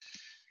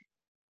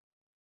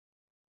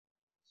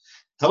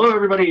Hello,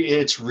 everybody.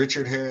 It's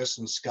Richard Harris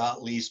and Scott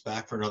Leese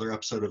back for another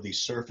episode of the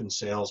Surf and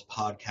Sales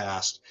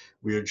podcast.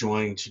 We are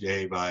joined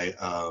today by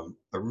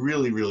a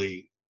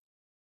really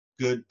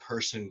good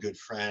person, good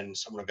friend,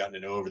 someone I've gotten to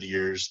know over the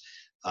years.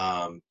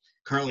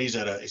 Currently, he's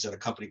at a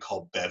company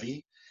called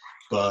Bevy,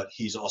 but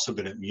he's also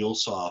been at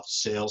MuleSoft,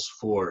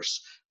 Salesforce.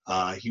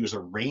 He was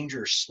a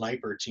Ranger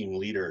sniper team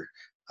leader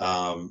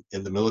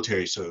in the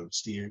military. So,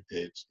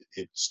 it's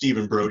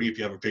Steven Broudy, if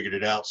you haven't figured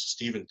it out. So,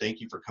 Steven, thank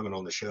you for coming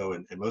on the show,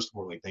 and most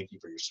importantly, thank you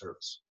for your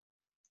service.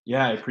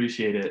 Yeah, I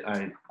appreciate it.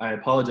 I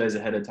apologize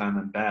ahead of time.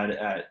 I'm bad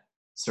at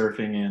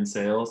surfing and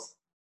sales.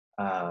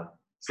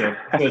 So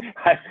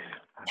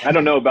I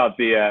don't know about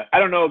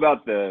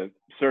the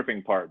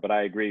surfing part, but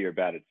I agree you're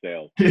bad at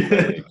sales.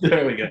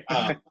 There we go.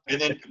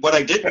 And then what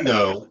I didn't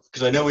know,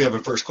 because I know we have a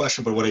first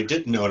question, but what I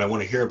didn't know and I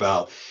want to hear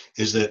about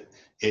is that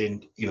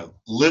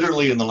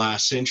literally in the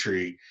last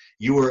century,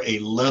 you were a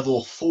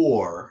level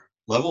four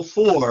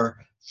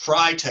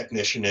fry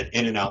technician at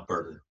In&Out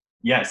Burger.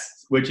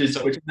 Yes, which is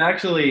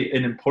actually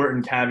an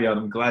important caveat.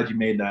 I'm glad you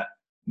made that.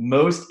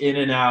 Most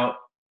In-N-Out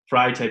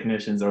fry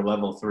technicians are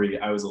level 3.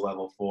 I was a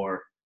level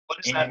 4.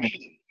 What does that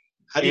mean?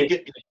 How do you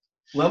get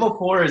level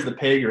 4 is the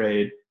pay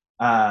grade.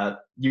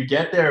 You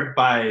get there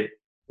by,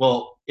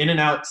 well,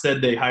 In-N-Out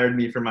said they hired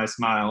me for my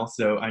smile,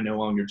 so I no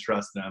longer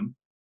trust them.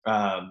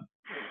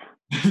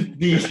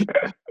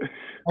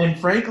 And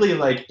frankly,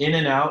 like,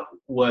 In-N-Out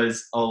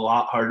was a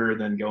lot harder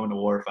than going to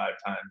war 5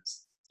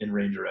 times in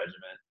Ranger Regiment.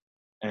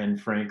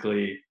 And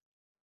frankly,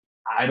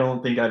 I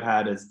don't think I've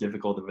had as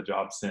difficult of a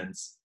job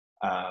since.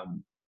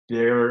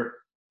 Their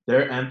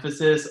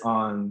emphasis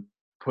on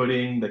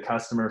putting the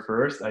customer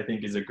first, I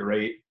think, is a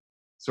great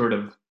sort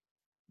of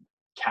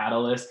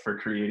catalyst for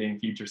creating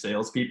future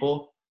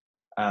salespeople.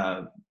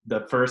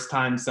 The first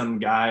time some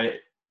guy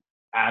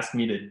asked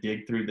me to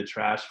dig through the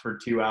trash for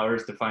 2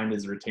 hours to find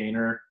his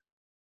retainer,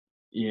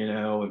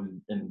 and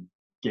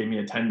gave me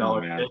a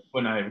 $10 tip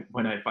when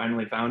I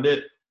finally found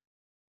it,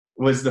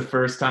 was the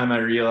first time I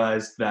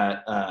realized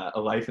that a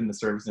life in the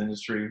service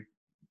industry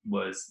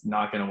was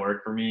not going to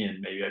work for me, and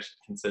maybe I should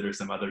consider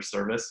some other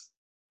service.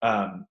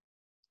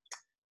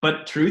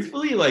 But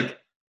truthfully, like,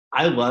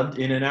 I loved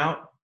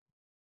In-N-Out.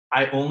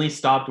 I only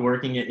stopped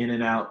working at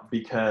In-N-Out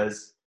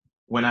because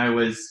when I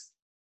was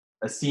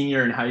a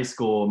senior in high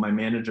school, my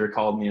manager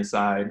called me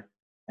aside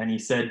and he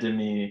said to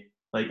me,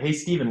 like, "Hey,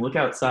 Steven, look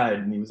outside."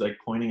 And he was like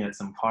pointing at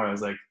some car. I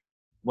was like,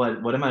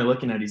 what am I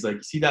looking at? He's like,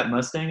 "You see that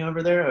Mustang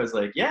over there?" I was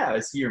like, "Yeah, I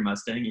see your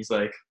Mustang." He's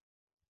like,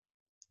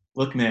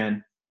 "Look,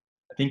 man,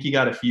 I think you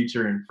got a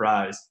future in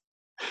fries."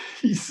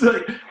 He's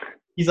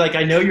like,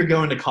 "I know you're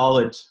going to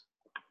college,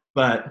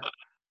 but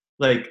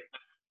like,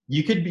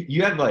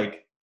 you have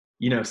like,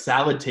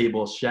 salad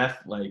table chef,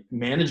 like,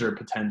 manager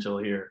potential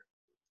here."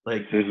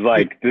 Like, this is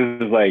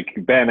like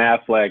Ben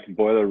Affleck's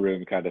Boiler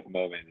Room kind of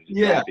moment. Just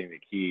dropping the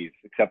keys,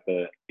 except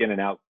the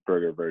In-N-Out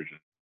Burger version.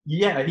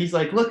 Yeah, he's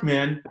like, "Look,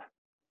 man,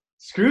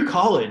 screw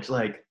college,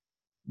 like,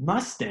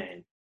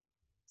 Mustang."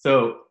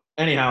 So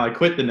anyhow, I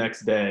quit the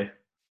next day.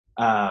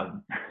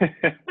 And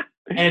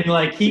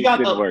like, he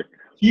got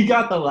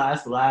the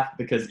last laugh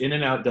because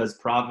In-N-Out does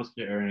profit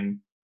sharing,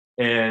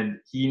 and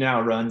he now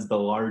runs the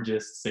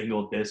largest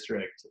single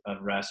district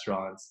of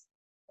restaurants.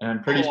 And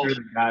I'm pretty sure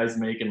the guy's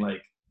making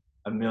like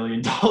 $1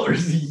 million a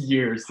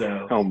year.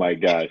 So. Oh my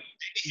gosh.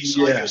 He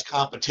saw you as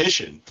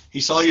competition. He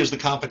saw you as the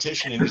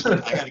competition, and he's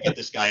like, "I got to get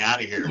this guy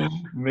out of here.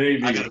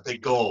 Maybe I got a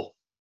big goal."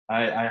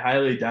 I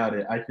highly doubt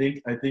it. I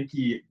think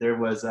there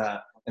was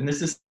and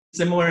this is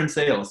similar in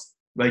sales.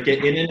 Like,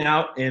 at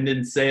In-N-Out and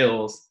in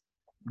sales,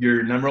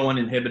 your number one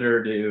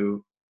inhibitor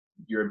to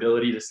your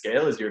ability to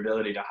scale is your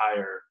ability to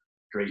hire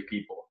great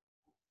people.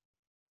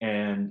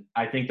 And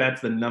I think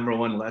that's the number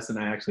one lesson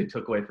I actually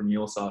took away from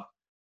MuleSoft.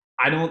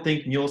 I don't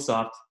think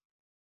MuleSoft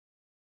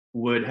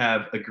would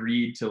have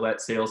agreed to let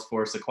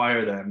Salesforce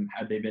acquire them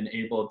had they been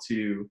able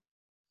to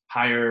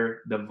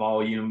hire the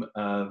volume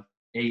of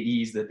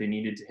AEs that they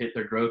needed to hit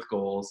their growth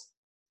goals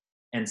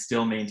and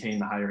still maintain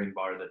the hiring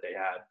bar that they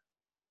had.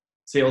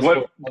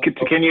 Salesforce.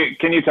 Can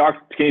you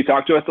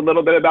talk to us a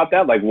little bit about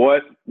that? Like,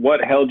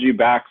 what held you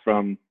back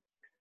from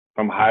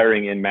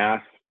hiring in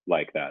mass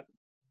like that?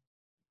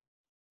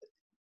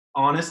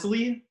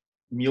 Honestly,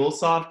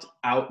 MuleSoft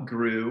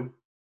outgrew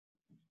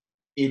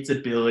its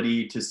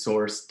ability to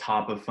source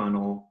top of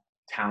funnel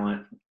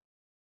talent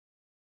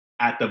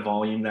at the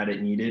volume that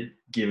it needed,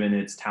 given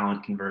its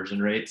talent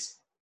conversion rates,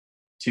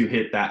 to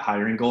hit that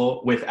hiring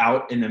goal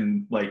without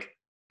an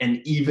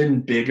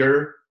even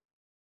bigger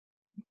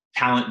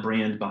talent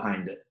brand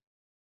behind it.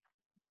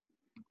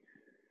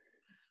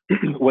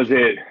 Was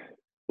it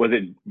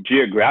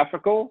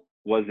geographical?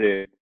 Was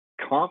it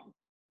comp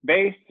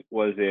based?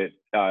 Was it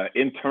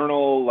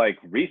internal, like,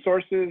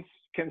 resources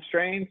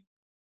constrained?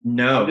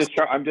 No. I'm just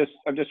trying to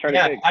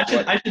think.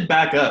 I should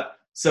back up.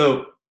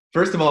 So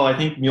first of all, I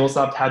think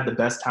MuleSoft had the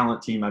best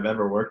talent team I've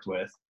ever worked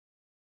with,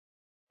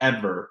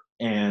 ever.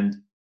 And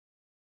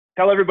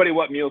tell everybody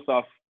what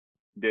MuleSoft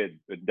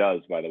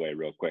does, by the way,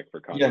 real quick, for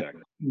context.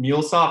 Yeah,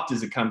 MuleSoft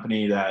is a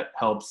company that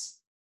helps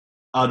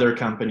other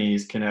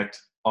companies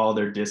connect all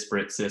their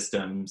disparate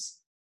systems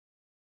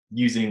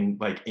using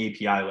like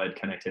API-led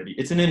connectivity.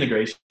 It's an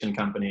integration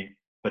company,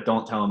 but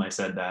don't tell them I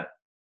said that.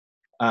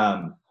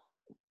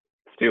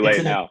 It's too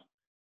late now.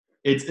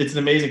 It's an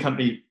amazing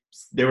company.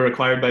 They were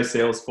acquired by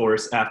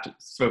Salesforce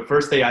so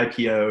first they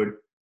IPO'd.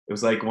 It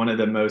was like one of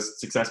the most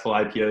successful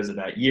IPOs of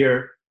that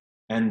year.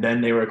 And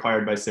then they were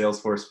acquired by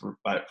Salesforce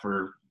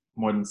for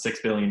more than $6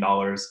 billion.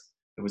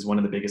 It was one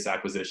of the biggest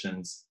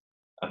acquisitions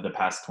of the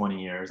past 20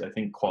 years. I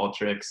think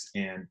Qualtrics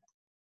and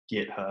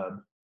GitHub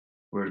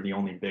were the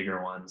only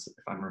bigger ones,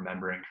 if I'm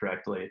remembering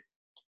correctly.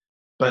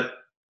 But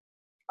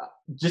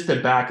just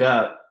to back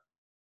up,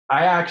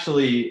 I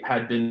actually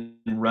had been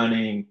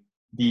running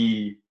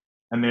the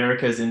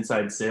America's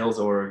Inside Sales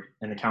org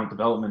and account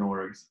development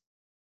orgs.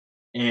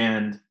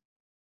 And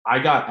I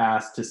got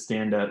asked to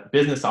stand up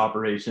business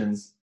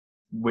operations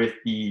with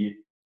the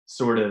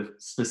sort of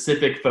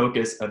specific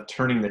focus of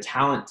turning the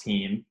talent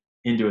team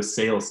into a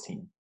sales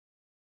team.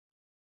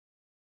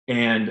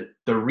 And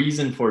the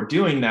reason for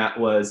doing that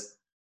was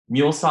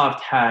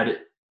MuleSoft had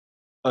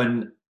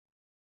an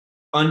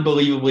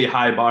unbelievably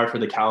high bar for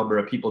the caliber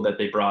of people that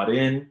they brought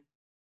in.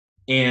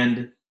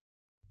 And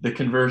the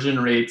conversion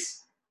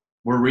rates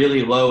were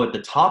really low at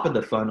the top of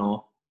the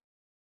funnel,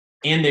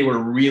 and they were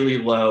really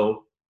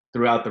low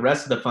throughout the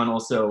rest of the funnel.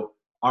 So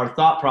our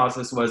thought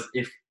process was,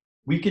 if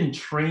we can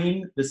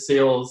train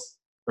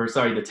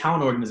the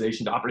talent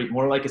organization to operate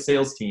more like a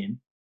sales team,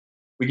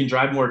 we can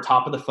drive more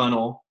top of the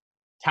funnel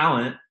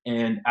talent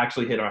and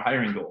actually hit our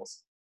hiring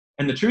goals.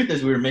 And the truth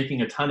is we were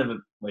making a ton of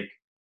like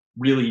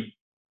really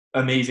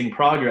amazing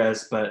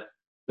progress, but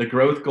the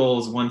growth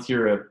goals, once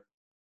you're a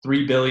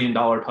 $3 billion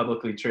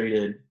publicly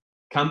traded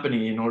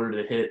company, in order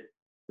to hit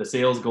the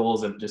sales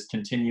goals of just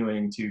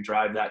continuing to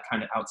drive that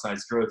kind of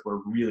outsized growth,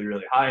 were really,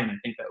 really high. And I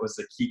think that was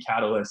the key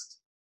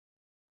catalyst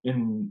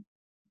in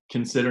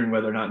considering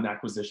whether or not an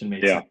acquisition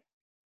made sense.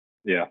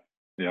 Yeah.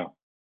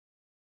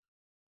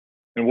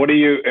 And what are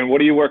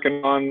you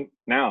working on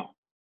now?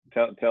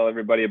 Tell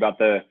everybody about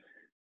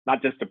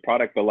not just the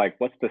product, but like,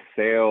 what's the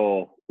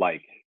sale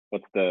like? Is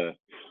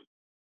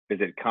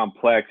it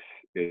complex?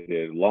 Is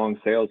it long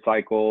sales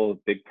cycle?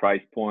 Big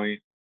price point?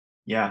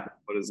 Yeah.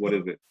 What is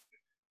it?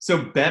 So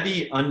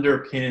Bevy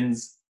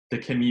underpins the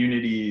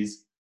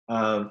communities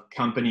of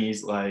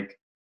companies like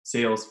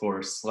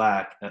Salesforce,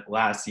 Slack,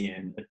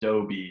 Atlassian,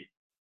 Adobe.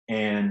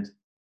 And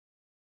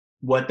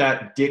what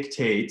that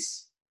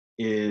dictates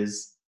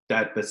is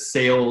that the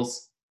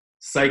sales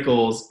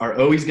cycles are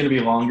always going to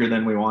be longer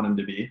than we want them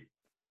to be.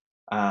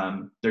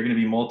 They're going to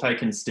be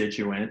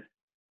multi-constituent.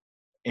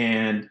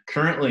 And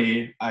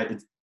currently,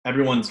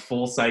 everyone's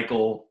full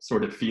cycle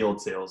sort of field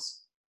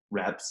sales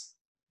reps,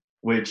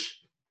 which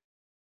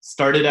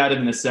started out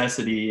of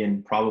necessity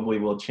and probably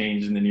will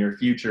change in the near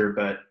future,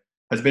 but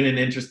has been an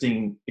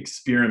interesting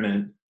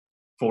experiment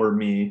for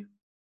me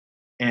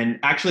and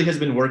actually has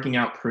been working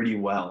out pretty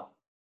well.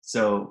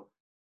 So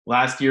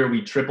last year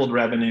we tripled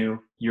revenue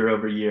year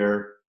over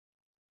year.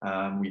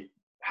 We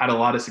had a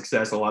lot of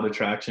success, a lot of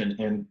traction,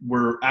 and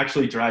we're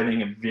actually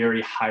driving a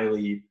very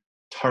highly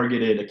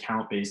targeted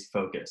account-based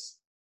focus.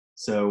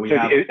 So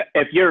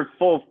if you're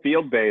full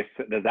field-based,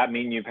 does that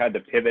mean you've had to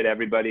pivot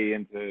everybody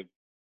into,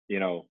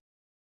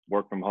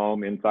 work from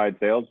home inside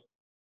sales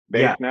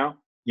base now?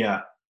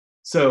 Yeah.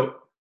 So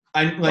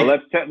I'm like, well,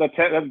 let's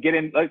get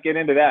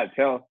into that.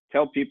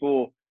 Tell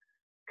people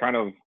kind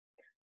of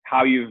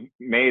how you've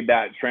made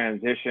that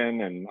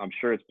transition, and I'm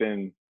sure it's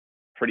been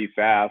pretty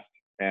fast.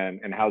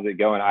 And how's it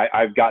going?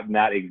 I've gotten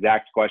that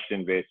exact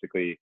question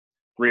basically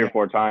 3 or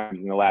 4 times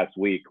in the last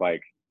week.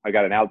 Like, I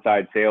got an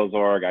outside sales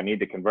org. I need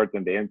to convert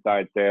them to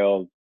inside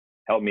sales.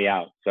 Help me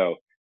out. So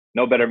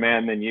no better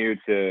man than you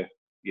to,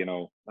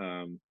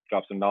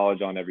 drop some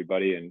knowledge on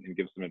everybody and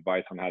give some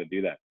advice on how to do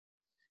that.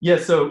 Yeah.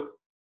 So,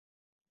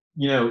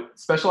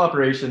 special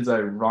operations,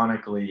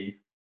 ironically,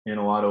 in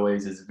a lot of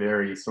ways is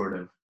very sort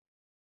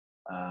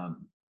of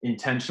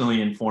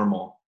intentionally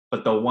informal.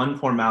 But the one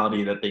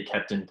formality that they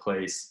kept in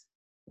place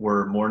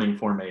were morning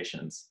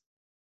formations,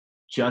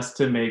 just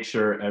to make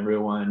sure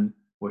everyone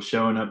was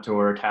showing up to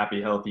work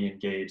happy, healthy,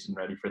 engaged, and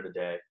ready for the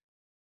day.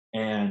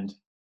 And,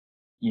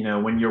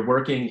 when you're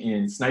working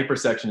in sniper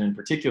section in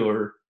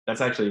particular,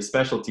 that's actually a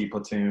specialty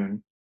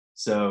platoon.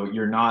 So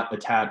you're not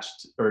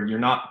attached, or you're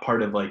not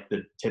part of like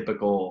the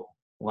typical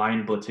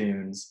line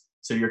platoons.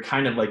 So you're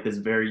kind of like this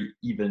very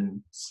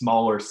even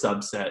smaller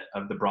subset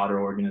of the broader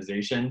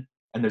organization.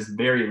 And there's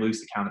very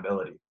loose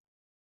accountability.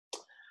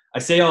 I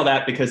say all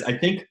that because I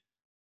think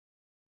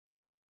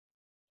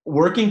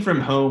working from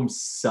home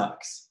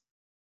sucks.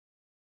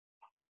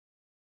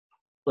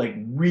 Like,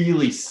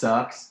 really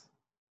sucks.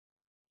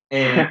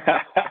 And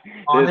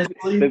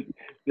honestly, this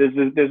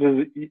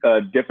is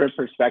a different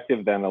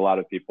perspective than a lot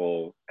of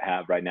people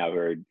have right now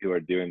who are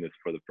doing this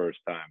for the first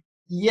time.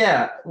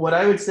 Yeah, what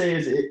I would say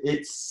is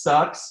it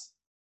sucks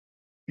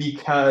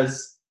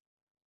because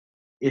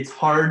it's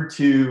hard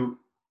to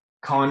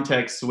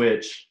context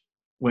switch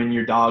when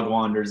your dog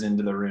wanders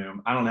into the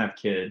room. I don't have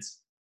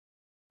kids.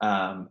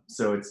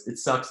 So it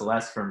sucks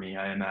less for me,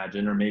 I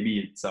imagine, or maybe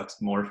it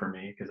sucks more for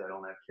me because I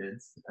don't have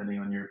kids, depending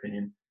on your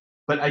opinion.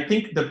 But I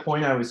think the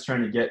point I was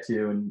trying to get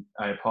to, and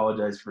I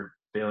apologize for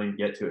failing to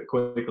get to it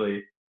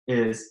quickly,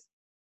 is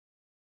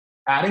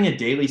adding a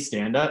daily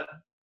stand-up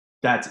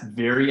that's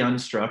very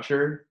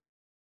unstructured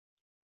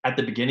at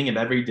the beginning of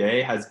every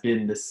day has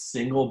been the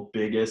single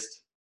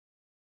biggest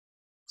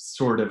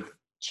sort of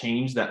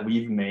change that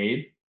we've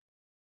made.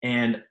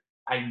 And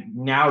I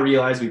now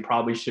realize we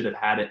probably should have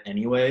had it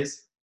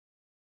anyways.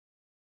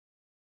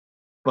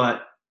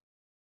 But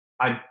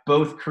I've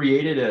both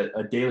created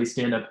a daily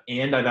stand-up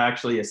and I've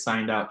actually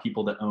assigned out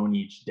people to own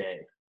each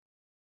day.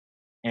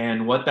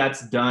 And what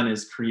that's done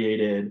is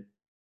created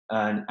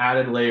an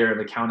added layer of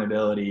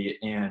accountability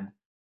and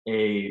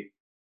a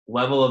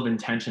level of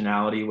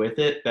intentionality with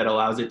it that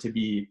allows it to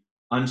be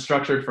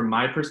unstructured from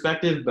my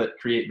perspective, but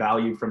create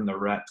value from the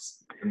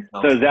reps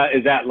themselves. So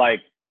is that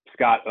like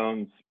Scott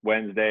owns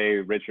Wednesday,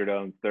 Richard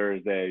owns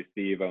Thursday,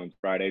 Steve owns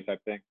Friday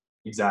type thing?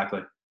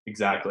 Exactly.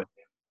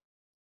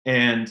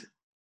 And,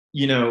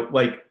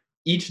 like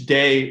each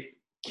day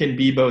can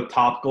be both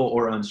topical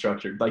or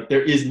unstructured. Like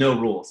there is no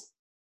rules.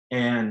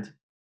 And,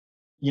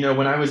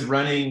 when I was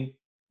running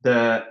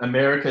the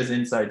America's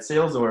Inside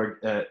Sales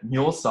org at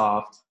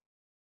MuleSoft,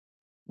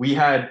 we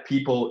had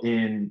people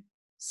in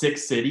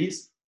 6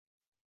 cities.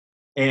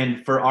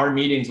 And for our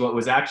meetings, what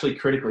was actually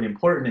critically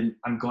important, and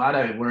I'm glad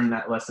I learned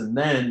that lesson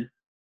then,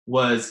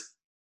 was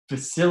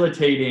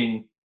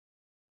facilitating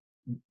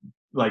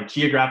like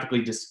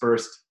geographically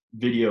dispersed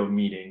video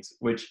meetings,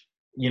 which,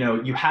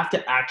 you have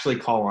to actually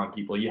call on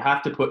people. You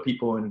have to put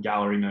people in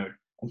gallery mode.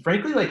 And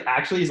frankly, like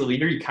actually as a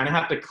leader, you kind of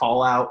have to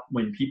call out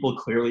when people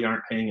clearly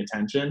aren't paying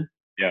attention.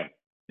 Yeah.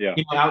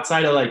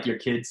 Outside of like your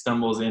kid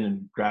stumbles in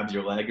and grabs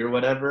your leg or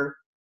whatever,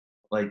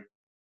 like,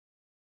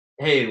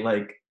 hey,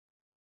 like,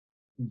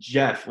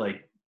 Jeff,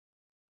 like,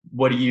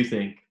 what do you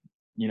think?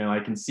 I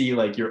can see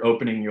like you're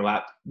opening your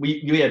lap.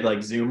 We had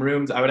like Zoom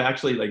rooms. I would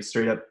actually like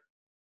straight up,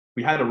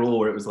 we had a rule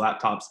where it was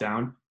laptops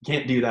down. You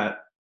can't do that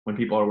when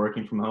people are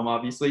working from home,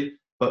 obviously.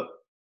 But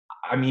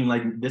I mean,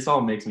 like, this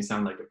all makes me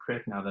sound like a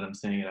prick now that I'm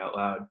saying it out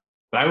loud.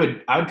 But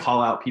I would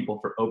call out people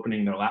for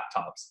opening their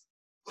laptops.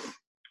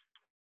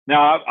 No,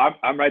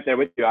 I'm right there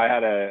with you. I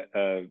had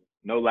a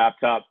no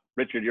laptop.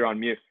 Richard, you're on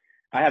mute.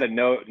 I had a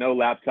no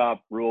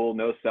laptop rule,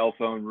 no cell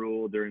phone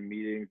rule during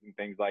meetings and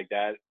things like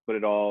that. Put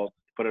it all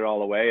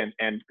away.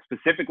 And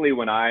specifically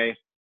when I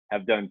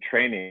have done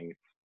trainings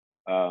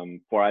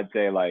for, I'd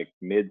say, like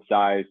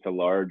mid-size to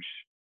large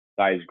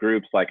size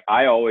groups, like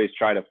I always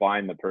try to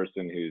find the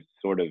person who's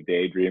sort of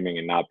daydreaming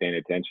and not paying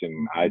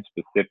attention. I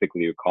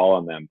specifically would call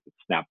on them to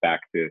snap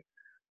back to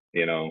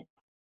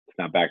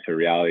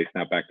reality,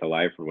 snap back to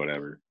life or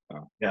whatever.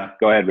 So, yeah.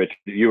 Go ahead, Richard.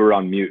 You were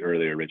on mute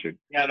earlier, Richard.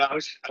 Yeah, no, I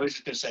was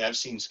just gonna say I've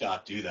seen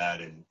Scott do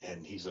that,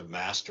 and he's a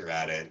master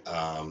at it.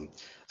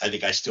 I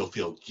think I still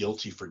feel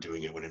guilty for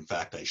doing it when in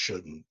fact I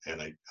shouldn't,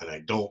 and I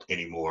don't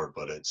anymore.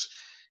 But it's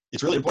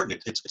really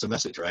important. It's a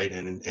message, right?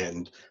 And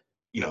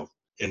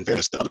in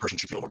fairness, the other person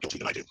should feel more guilty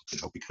than I do,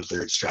 because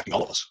they're distracting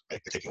all of us, right?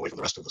 They're taking away from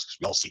the rest of us because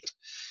we all see it.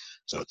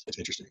 So it's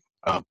interesting.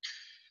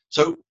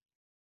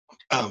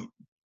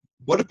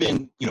 What have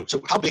been,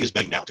 so how big is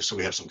Bevy now, just so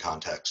we have some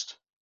context?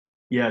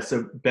 Yeah,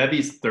 so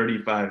Bevy's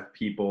 35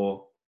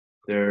 people.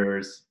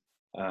 There's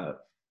 5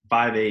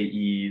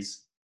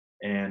 AEs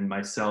and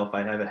myself.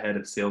 I have a head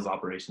of sales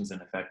operations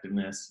and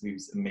effectiveness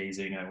who's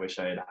amazing. I wish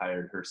I had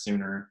hired her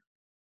sooner.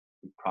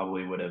 We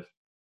probably would have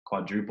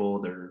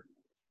quadrupled or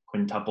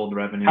quintupled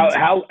revenue.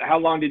 How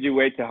long did you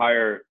wait to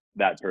hire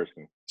that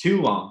person?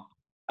 Too long,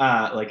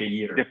 like a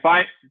year.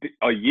 Define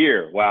a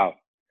year. Wow.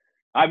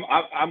 I'm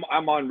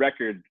on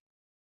record.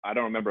 I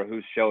don't remember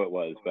whose show it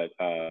was, but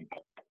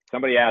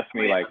somebody asked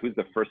me like,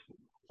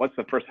 what's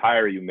the first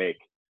hire you make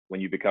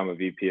when you become a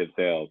VP of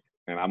sales?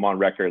 And I'm on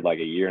record like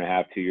a year and a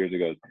half, 2 years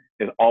ago,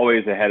 is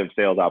always the head of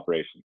sales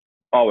operations.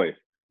 Always.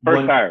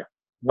 First hire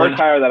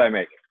that I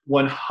make.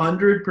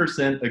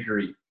 100%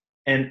 agree.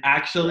 And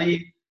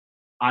actually,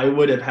 I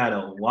would have had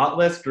a lot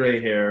less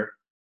gray hair.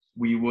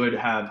 We would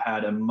have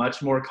had a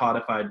much more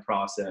codified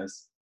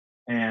process.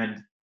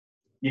 And,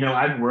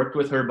 I've worked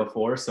with her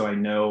before, so I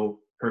know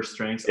her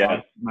strengths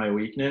are my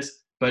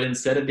weakness. But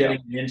instead of getting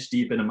an inch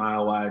deep and a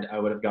mile wide, I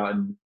would have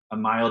gotten a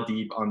mile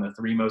deep on the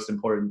 3 most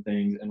important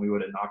things, and we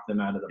would have knocked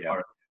them out of the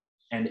park.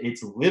 And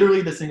it's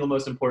literally the single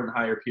most important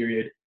hire,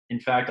 period. In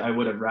fact, I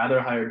would have rather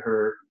hired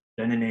her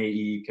than an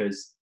AE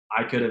because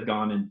I could have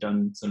gone and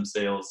done some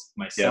sales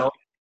myself.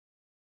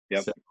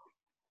 Yep. So,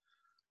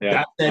 yeah.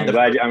 That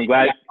said, I'm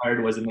glad I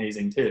hired was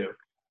amazing too.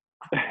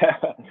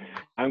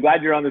 I'm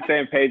glad you're on the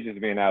same page as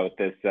me now with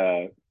this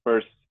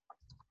first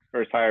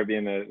hire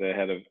being the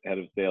head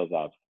of sales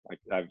ops.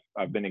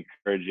 I've been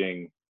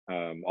encouraging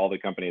all the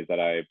companies that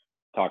I've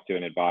talked to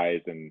and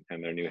advised and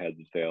their new heads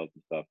of sales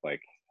and stuff,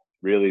 like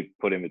really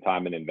put in the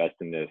time and invest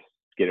in this,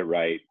 get it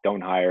right.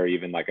 Don't hire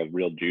even like a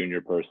real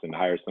junior person.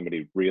 Hire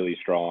somebody really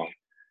strong,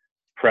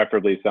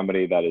 preferably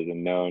somebody that is a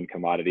known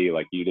commodity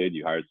like you did.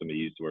 You hired somebody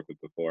you used to work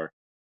with before.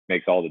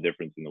 Makes all the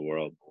difference in the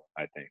world,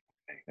 I think.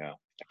 Yeah.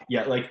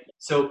 Yeah, like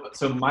so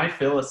my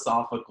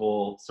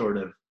philosophical sort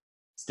of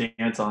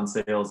stance on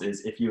sales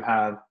is if you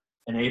have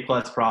an A+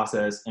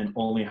 process and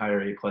only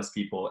hire A+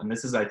 people, and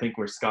this is I think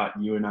where Scott,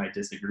 you and I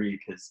disagree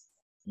because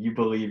you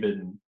believe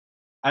in.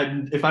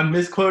 If I'm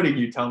misquoting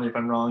you, tell me if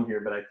I'm wrong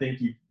here, but I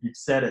think you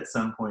said at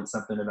some point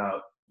something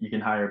about you can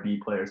hire B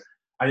players.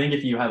 I think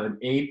if you have an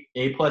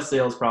A+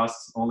 sales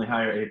process, only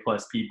hire A+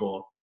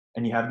 people,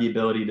 and you have the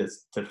ability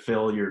to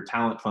fill your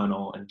talent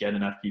funnel and get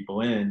enough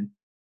people in,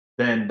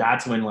 then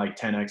that's when like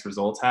 10x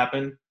results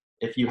happen.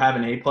 If you have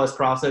an A+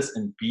 process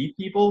and B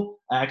people,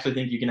 I actually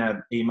think you can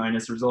have A-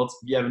 results.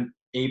 If you have an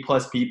A+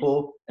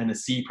 people and a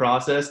C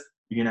process,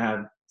 you're gonna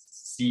have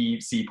C+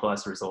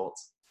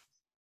 results.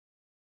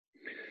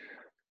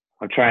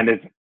 I'm trying to.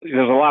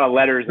 There's a lot of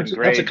letters and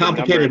grades. That's a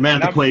complicated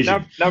math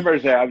equation.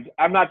 Numbers there.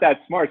 I'm not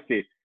that smart,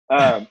 Steve.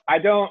 I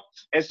don't.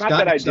 It's Scott not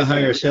that I needs to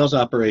hire a sales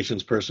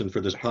operations person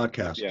for this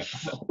podcast. Yeah,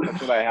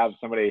 that's what I have.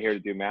 Somebody here to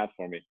do math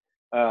for me.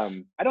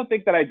 I don't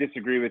think that I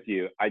disagree with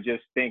you. I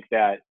just think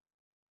that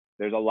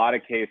there's a lot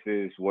of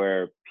cases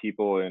where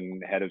people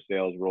in head of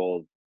sales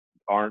roles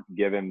aren't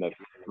given the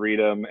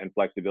freedom and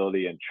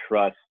flexibility and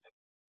trust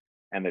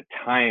and the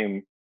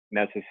time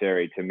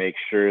necessary to make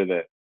sure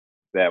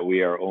that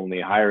we are only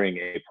hiring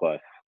A+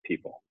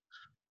 people.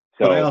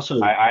 So but I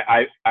also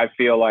I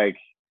feel like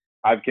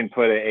I can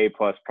put an A+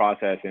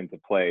 process into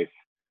place,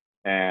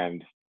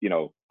 and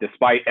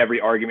despite every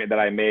argument that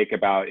I make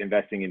about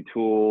investing in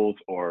tools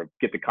or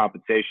get the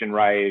compensation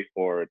right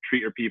or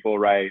treat your people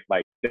right,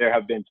 like there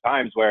have been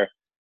times where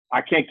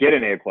I can't get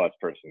an A+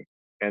 person,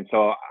 and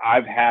so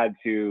I've had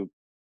to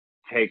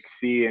take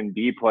C and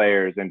B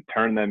players and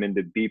turn them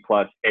into B+,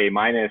 A-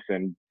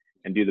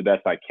 and do the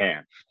best I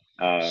can.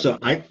 So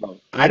I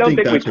don't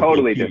think we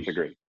totally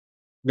disagree.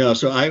 No,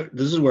 so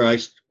this is where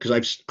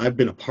because I've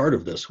been a part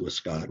of this with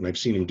Scott, and I've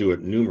seen him do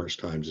it numerous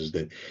times, is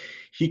that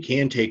he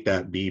can take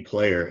that B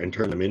player and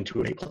turn them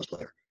into an A+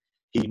 player.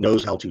 He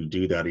knows how to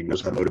do that. He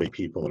knows how to motivate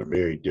people in a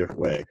very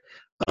different way.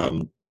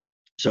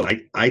 So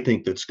I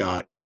think that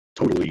Scott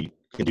totally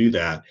can do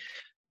that,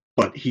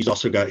 but he's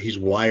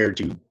wired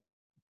to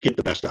get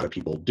the best out of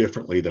people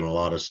differently than a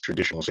lot of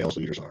traditional sales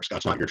leaders are.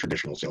 Scott's not your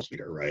traditional sales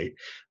leader, right?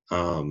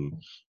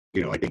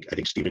 I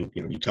think Steven,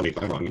 you tell me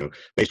if I'm wrong,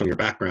 based on your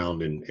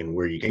background and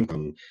where you came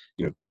from,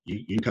 you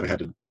kind of had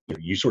to,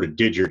 you sort of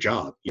did your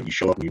job. You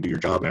show up and you do your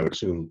job. And I would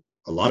assume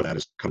a lot of that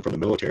has come from the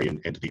military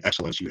and to the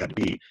excellence you had to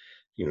be.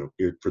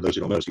 For those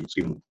who don't know,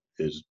 Steven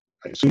is,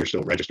 I assume you're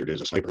still registered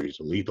as a sniper. He's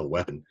a lethal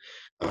weapon,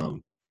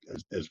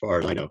 as far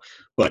as I know.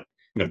 But,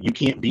 you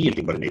can't be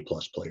anything but an A+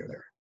 player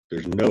there.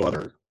 There's no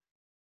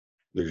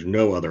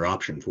other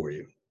option for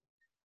you.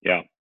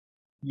 Yeah.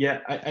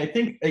 Yeah, I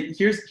think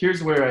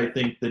here's where I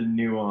think the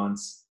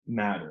nuance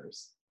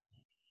matters.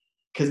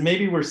 Because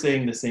maybe we're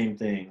saying the same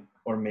thing,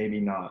 or maybe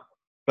not.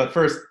 But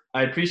first,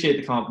 I appreciate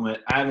the compliment.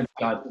 I haven't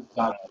done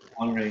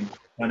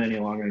any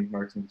long-range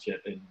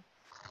marksmanship in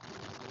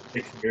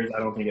 6 years. I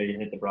don't think I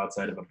can hit the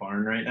broadside of a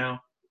barn right now.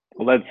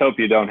 Well, let's hope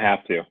you don't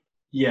have to.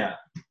 Yeah.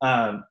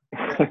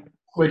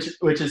 Which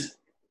is,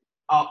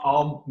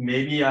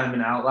 maybe I'm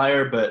an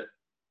outlier, but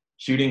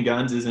shooting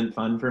guns isn't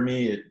fun for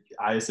me.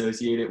 I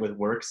associate it with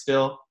work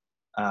still.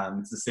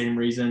 It's the same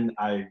reason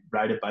I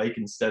ride a bike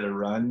instead of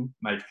run.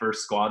 My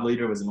first squad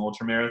leader was an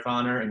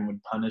ultramarathoner and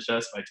would punish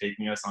us by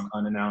taking us on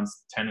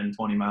unannounced 10 and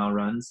 20 mile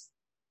runs.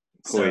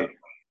 Cool. So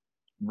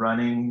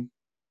running,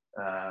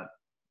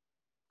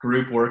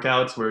 group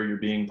workouts where you're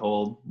being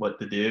told what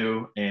to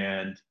do,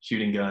 and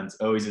shooting guns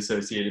always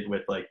associated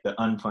with like the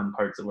unfun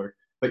parts of work.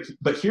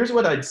 But here's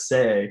what I'd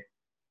say,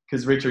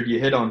 because Richard, you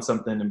hit on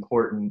something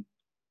important.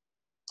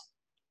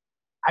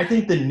 I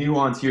think the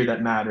nuance here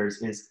that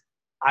matters is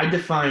I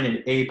define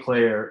an A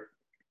player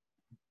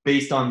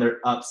based on their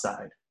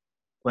upside,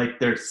 like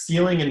their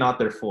ceiling and not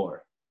their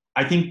floor.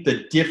 I think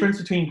the difference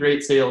between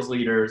great sales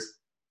leaders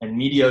and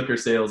mediocre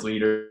sales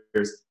leaders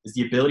is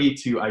the ability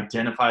to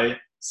identify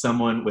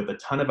someone with a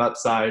ton of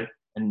upside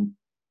and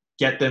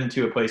get them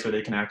to a place where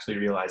they can actually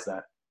realize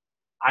that.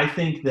 I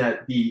think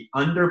that the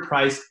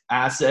underpriced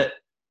asset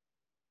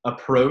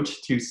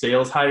approach to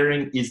sales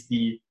hiring is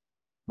the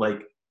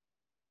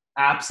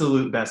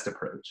absolute best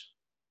approach.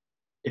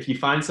 If you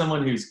find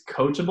someone who's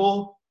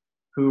coachable,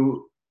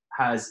 who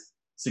has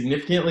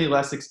significantly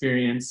less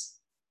experience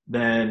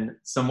than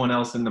someone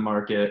else in the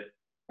market,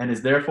 and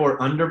is therefore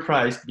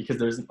underpriced because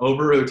there's an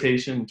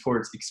over-rotation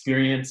towards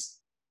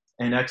experience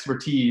and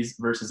expertise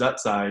versus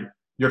upside,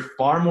 you're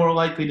far more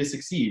likely to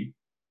succeed.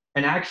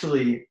 And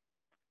actually,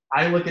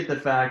 I look at the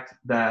fact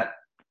that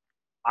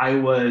I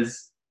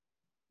was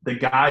the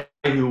guy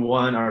who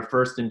won our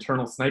first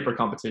internal sniper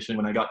competition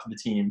when I got to the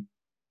team.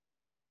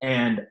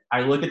 And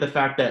I look at the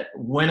fact that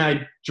when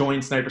I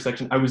joined Sniper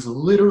Section, I was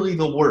literally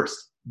the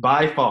worst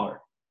by far.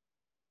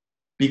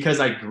 Because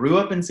I grew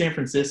up in San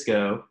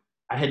Francisco,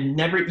 I had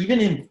never, even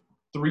in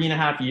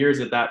 3.5 years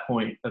at that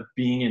point of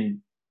being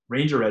in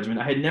Ranger Regiment,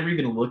 I had never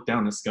even looked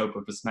down the scope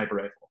of a sniper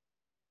rifle.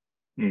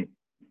 And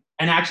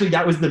actually,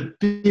 that was the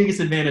biggest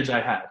advantage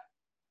I had.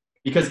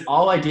 Because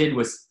all I did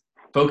was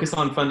focus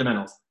on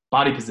fundamentals,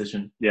 body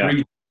position,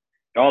 breathing,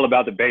 All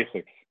about the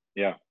basics.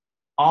 Yeah.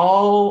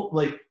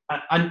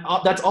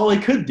 That's all I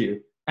could do.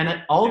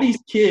 And all these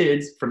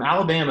kids from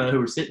Alabama who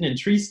were sitting in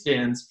tree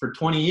stands for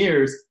 20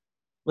 years,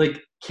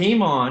 like,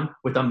 came on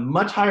with a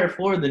much higher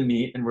floor than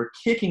me and were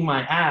kicking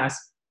my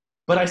ass.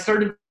 But I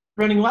started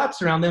running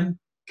laps around them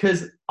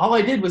because all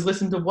I did was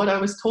listen to what I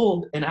was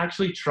told and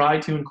actually try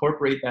to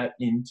incorporate that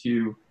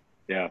into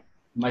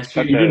my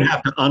So you didn't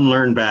have to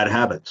unlearn bad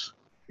habits.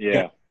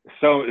 Yeah.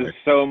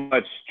 So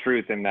much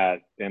truth in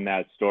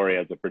that story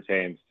as it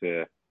pertains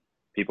to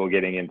people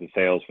getting into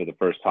sales for the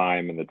first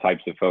time and the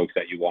types of folks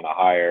that you want to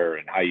hire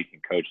and how you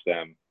can coach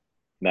them.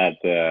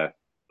 That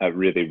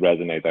really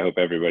resonates. I hope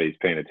everybody's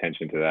paying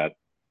attention to that.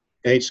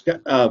 Hey,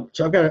 Scott,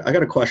 so I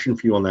got a question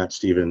for you on that,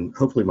 Steven.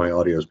 Hopefully my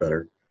audio is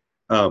better.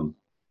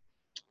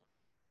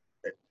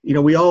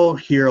 We all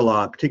hear a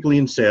lot, particularly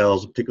in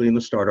sales, particularly in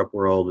the startup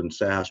world and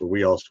SaaS, where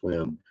we all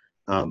swim.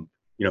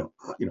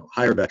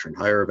 Hire a veteran,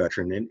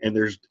 and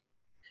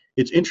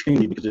it's interesting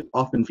to me because it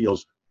often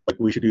feels like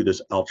we should do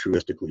this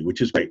altruistically,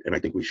 which is great, and I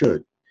think we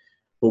should.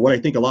 But what I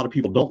think a lot of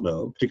people don't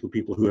know, particularly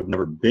people who have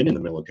never been in the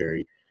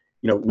military,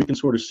 we can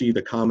sort of see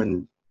the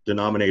common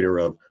denominator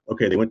of,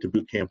 okay, they went to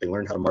boot camp, they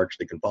learned how to march,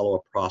 they can follow a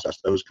process,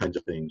 those kinds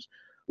of things.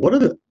 What are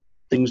the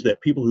things that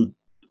people who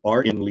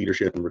are in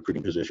leadership and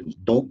recruiting positions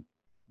don't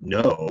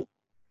know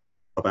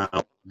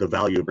about the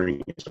value of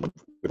bringing in someone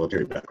from a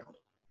military background,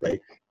 right?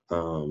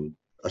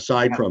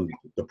 Aside from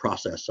the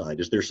process side,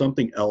 is there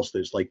something else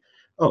that's like,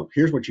 oh,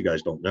 here's what you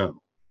guys don't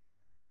know?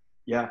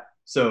 Yeah.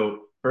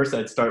 So first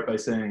I'd start by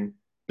saying,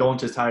 don't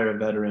just hire a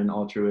veteran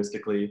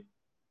altruistically,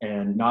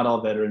 and not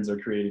all veterans are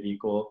created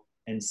equal.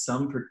 And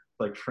some,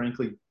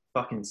 frankly,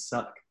 fucking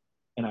suck.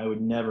 And I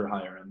would never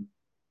hire them.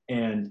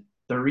 And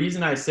the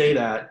reason I say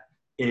that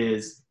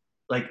is,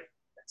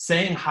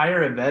 saying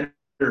hire a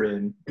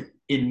veteran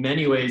in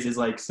many ways is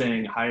like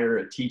saying hire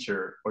a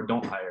teacher or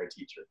don't hire a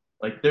teacher.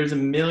 There's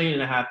 1.5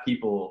 million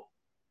people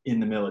in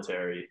the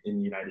military in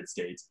the United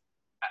States.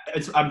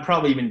 I'm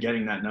probably even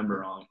getting that number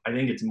wrong. I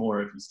think it's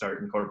more if you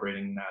start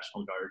incorporating the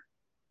National Guard.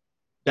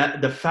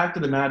 The fact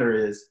of the matter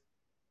is,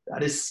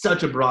 that is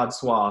such a broad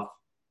swath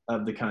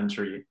of the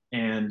country,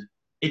 and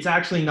it's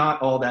actually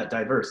not all that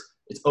diverse.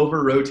 It's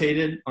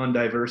over-rotated on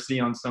diversity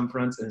on some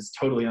fronts, and it's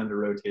totally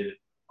under-rotated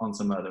on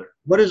some other.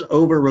 What does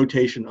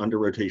over-rotation,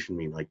 under-rotation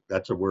mean?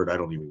 That's a word I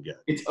don't even get.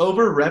 It's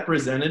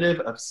over-representative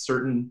of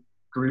certain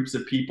groups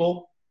of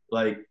people,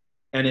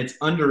 and it's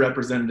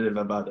under-representative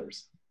of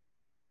others.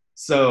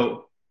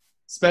 So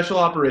special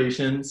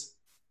operations,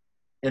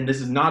 and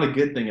this is not a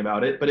good thing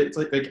about it, but it's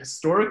like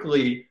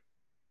historically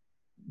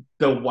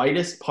the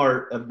whitest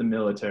part of the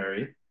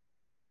military.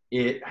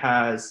 It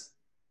has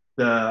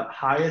the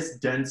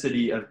highest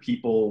density of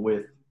people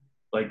with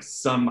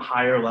some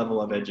higher level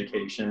of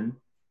education.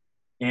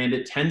 And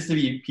it tends to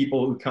be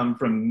people who come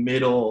from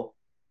middle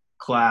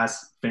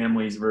class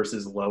families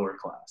versus lower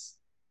class.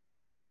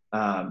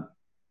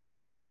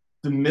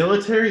 The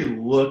military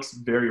looks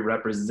very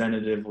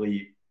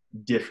representatively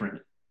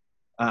different.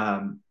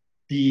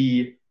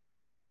 The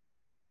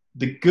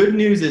good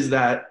news is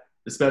that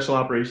the special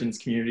operations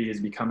community is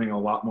becoming a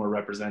lot more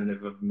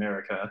representative of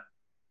America.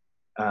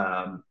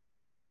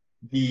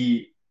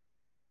 The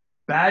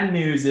bad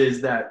news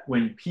is that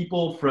when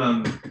people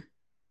from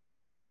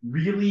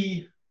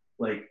really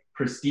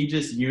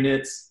prestigious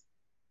units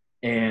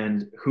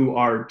and who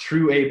are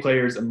true A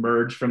players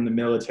emerge from the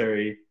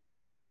military,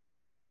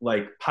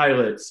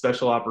 pilots,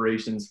 special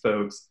operations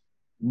folks,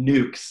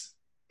 nukes,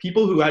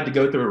 people who had to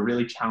go through a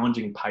really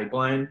challenging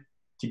pipeline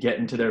to get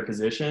into their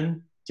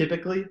position,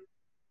 typically,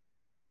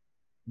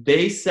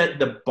 they set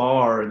the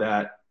bar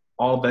that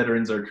all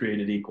veterans are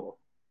created equal.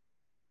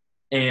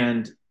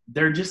 And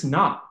they're just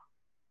not.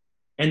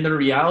 And the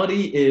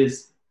reality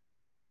is,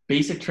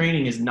 basic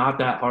training is not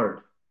that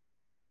hard.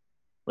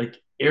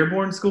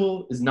 Airborne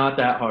school is not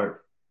that hard.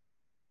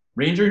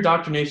 Ranger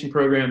indoctrination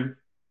program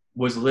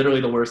was literally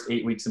the worst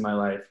 8 weeks of my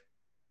life.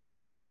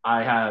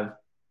 I have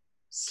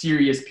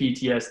serious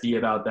PTSD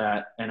about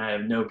that, and I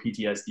have no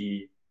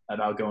PTSD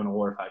about going to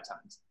war 5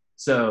 times.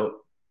 So,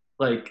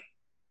 I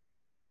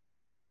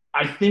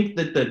think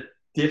that the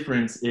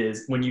difference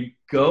is when you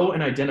go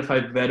and identify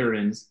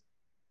veterans,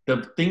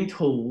 the thing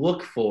to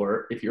look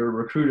for if you're a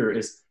recruiter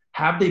is,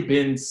 have they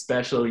been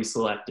specially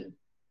selected?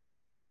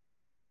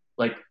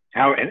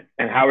 How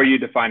are you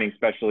defining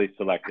specially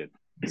selected?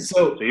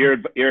 So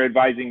you're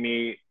advising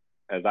me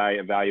as I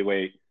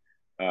evaluate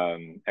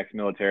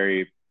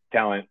ex-military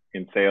talent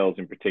in sales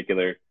in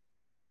particular.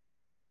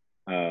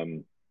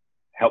 Help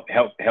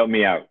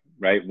me out,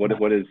 right?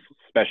 What does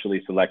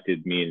specially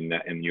selected mean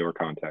in your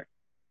context?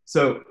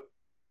 So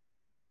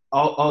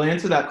I'll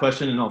answer that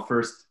question, and I'll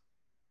first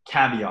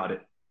caveat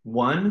it.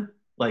 One,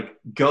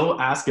 go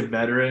ask a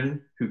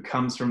veteran who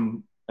comes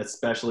from a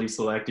specially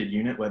selected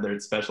unit, whether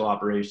it's special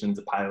operations,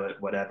 a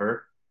pilot,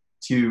 whatever,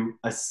 to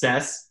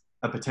assess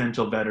a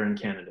potential veteran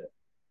candidate,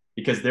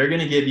 because they're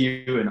going to give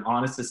you an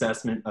honest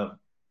assessment of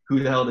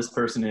who the hell this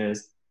person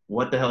is,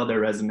 what the hell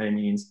their resume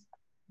means,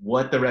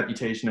 what the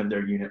reputation of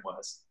their unit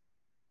was.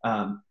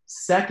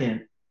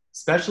 Second,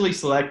 specially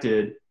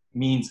selected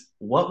means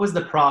what was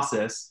the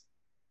process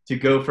to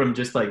go from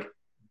just like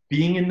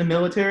being in the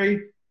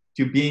military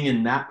to being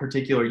in that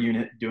particular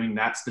unit doing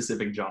that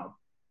specific job.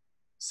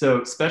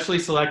 So specially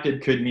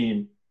selected could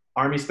mean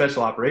Army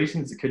Special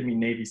Operations. It could mean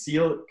Navy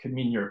SEAL. It could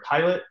mean you're a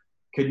pilot.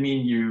 It could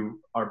mean you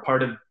are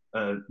part of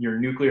you're a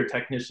nuclear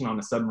technician on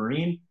a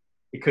submarine.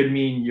 It could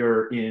mean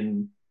you're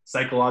in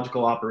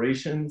psychological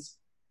operations.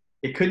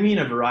 It could mean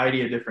a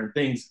variety of different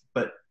things.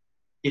 But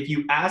if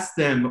you ask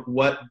them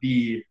what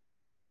the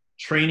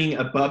training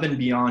above and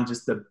beyond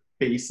just the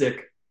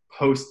basic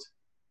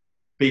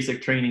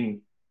post-basic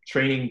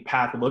training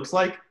path looks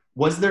like,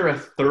 was there a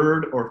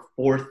third or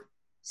fourth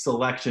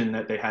selection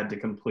that they had to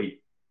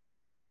complete?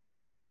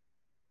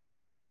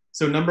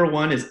 So number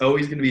one is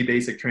always going to be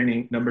basic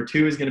training. Number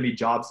two is going to be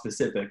job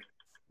specific.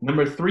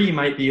 Number three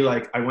might be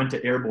like, I went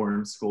to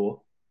airborne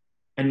school.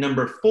 And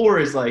number four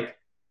is like,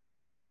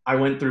 I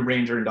went through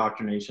Ranger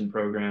indoctrination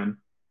program.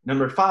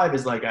 Number five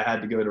is like, I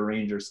had to go to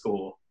Ranger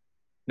school.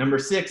 Number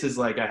six is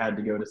like, I had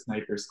to go to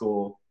sniper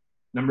school.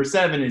 Number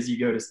seven is you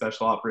go to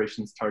special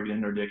operations target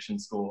interdiction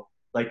school.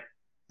 Like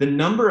the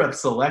number of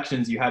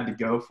selections you had to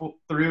go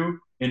through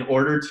in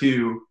order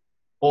to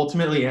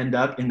ultimately end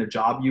up in the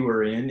job you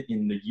were in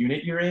the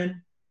unit you're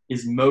in,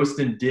 is most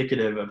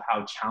indicative of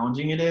how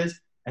challenging it is,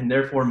 and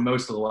therefore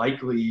most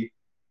likely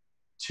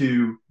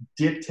to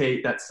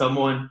dictate that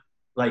someone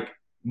like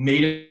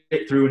made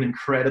it through an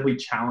incredibly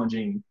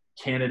challenging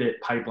candidate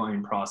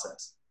pipeline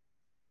process.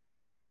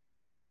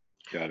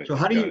 Got it. So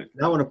how do you,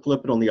 I want to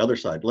flip it on the other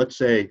side. Let's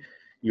say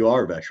you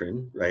are a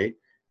veteran, right?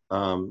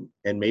 And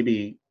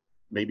maybe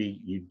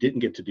you didn't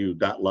get to do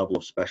that level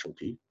of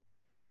specialty,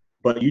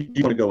 but you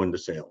do want to go into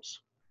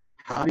sales.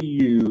 How do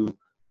you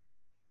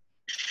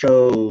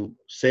show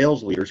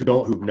sales leaders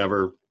who've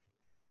never,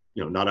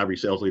 not every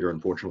sales leader,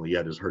 unfortunately,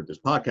 yet has heard this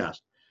podcast.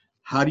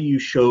 How do you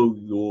show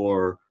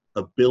your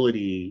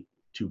ability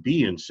to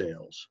be in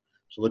sales?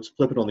 So let's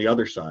flip it on the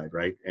other side,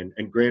 right?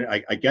 And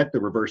granted, I get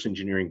the reverse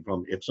engineering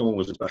from if someone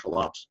was in special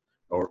ops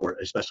or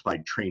a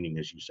specified training,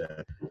 as you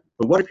said.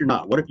 But what if you're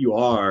not? What if you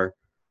are,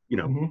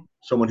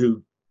 someone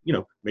who,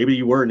 maybe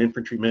you were an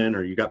infantryman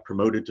or you got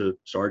promoted to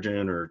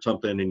sergeant or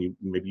something, and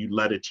maybe you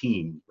led a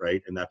team,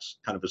 right? And that's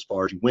kind of as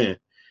far as you went.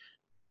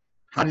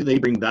 How do they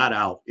bring that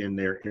out in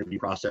their interview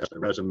process, their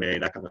resume,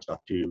 that kind of stuff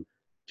to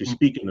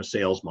speak in a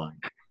sales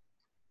mind?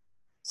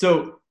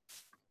 So,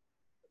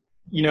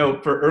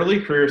 for early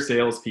career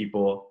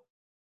salespeople,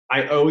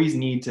 I always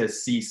need to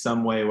see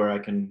some way where I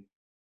can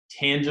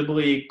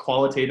tangibly,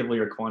 qualitatively,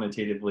 or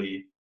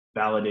quantitatively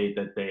validate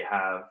that they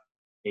have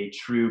a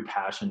true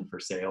passion for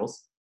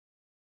sales.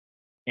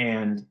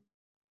 And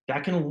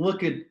that can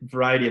look at a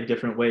variety of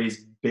different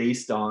ways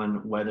based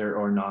on whether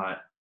or not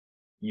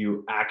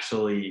you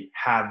actually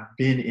have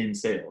been in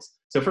sales.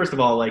 So first of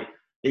all, like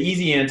the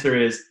easy answer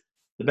is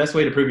the best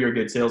way to prove you're a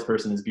good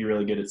salesperson is be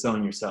really good at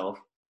selling yourself.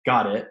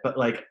 Got it. But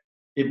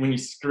when you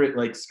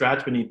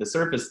scratch beneath the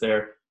surface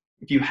there,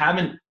 if you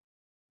haven't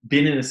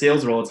been in a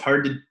sales role, it's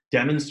hard to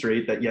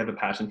demonstrate that you have a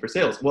passion for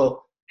sales.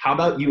 Well, how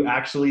about you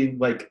actually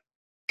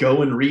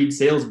go and read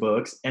sales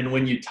books, and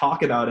when you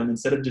talk about them,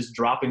 instead of just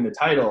dropping the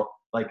title,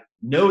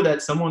 know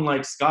that someone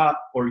like Scott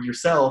or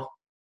yourself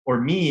or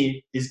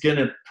me is going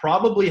to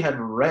probably have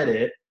read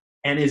it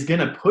and is going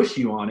to push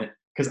you on it.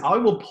 Because I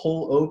will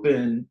pull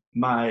open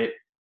my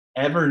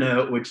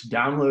Evernote, which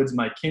downloads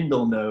my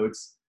Kindle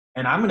notes,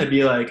 and I'm going to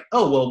be like,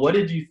 oh, well, what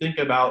did you think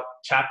about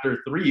chapter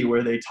 3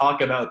 where they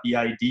talk about the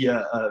idea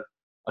of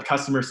a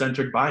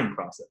customer-centric buying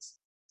process?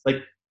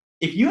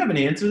 If you have an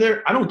answer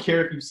there, I don't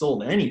care if you've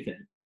sold anything.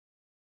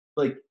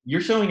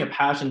 You're showing a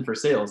passion for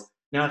sales.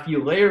 Now, if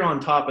you layer on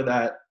top of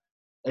that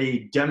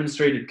a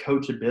demonstrated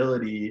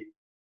coachability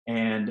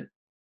and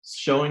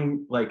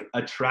showing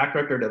a track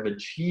record of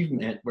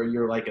achievement where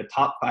you're a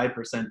top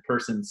 5%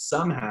 person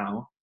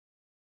somehow,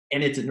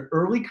 and it's an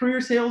early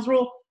career sales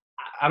role,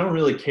 I don't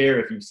really care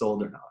if you've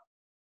sold or not.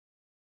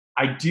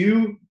 I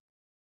do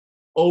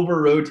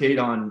over-rotate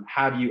on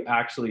have you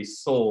actually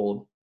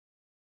sold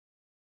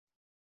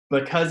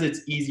because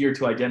it's easier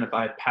to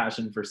identify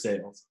passion for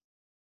sales.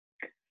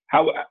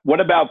 What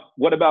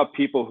about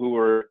people who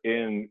are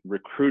in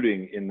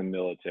recruiting in the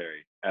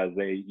military, as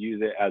they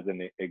use it as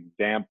an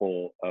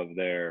example of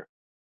their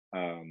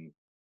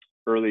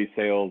early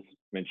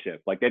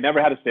salesmanship? They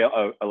never had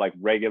a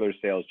regular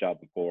sales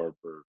job before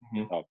for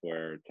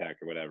software, tech,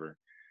 or whatever,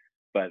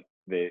 but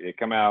they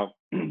come out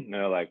and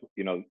they're like,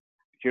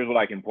 here's what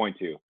I can point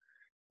to.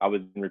 I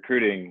was in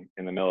recruiting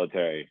in the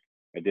military.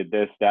 I did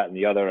this, that, and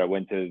the other. I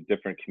went to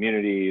different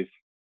communities.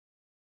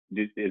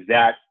 Is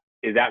that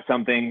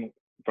something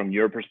from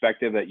your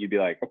perspective that you'd be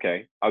like,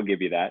 okay, I'll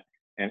give you that?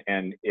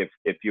 And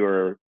if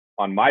you're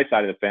on my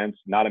side of the fence,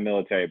 not a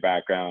military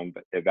background,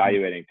 but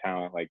evaluating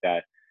talent like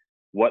that,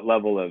 what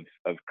level of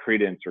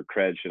credence or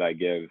cred should I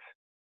give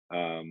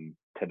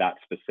to that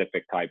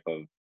specific type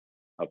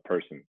of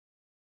person,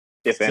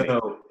 if any?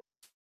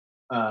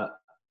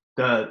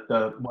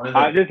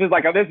 This is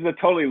a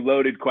totally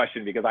loaded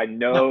question because I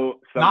know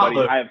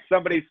somebody. I have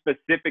somebody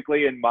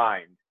specifically in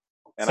mind.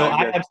 And so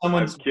I have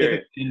someone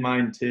specifically in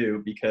mind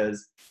too,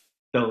 because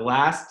the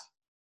last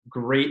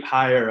great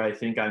hire I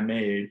think I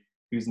made,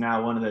 who's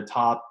now one of the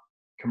top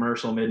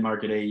commercial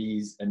mid-market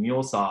AEs at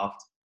MuleSoft,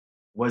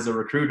 was a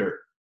recruiter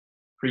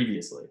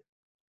previously.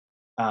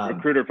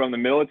 Recruiter from the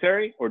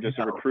military, or just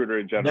no, a recruiter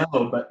in general?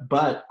 No,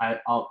 but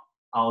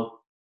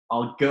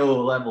I'll go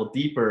a level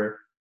deeper.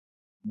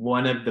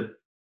 One of the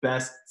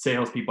best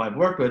salespeople I've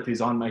worked with,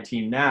 who's on my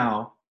team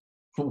now,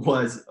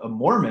 was a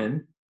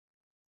Mormon,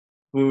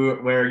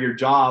 where your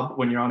job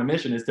when you're on a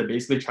mission is to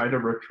basically try to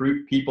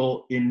recruit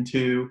people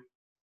into,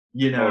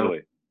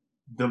 Totally.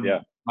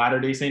 the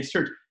Latter-day Saints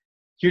church.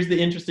 Here's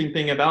the interesting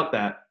thing about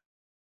that.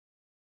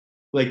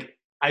 Like,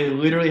 I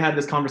literally had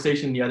this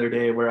conversation the other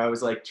day where I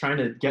was like trying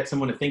to get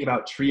someone to think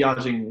about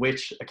triaging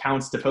which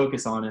accounts to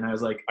focus on. And I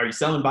was like, are you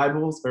selling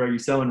Bibles or are you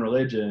selling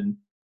religion?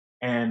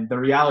 And the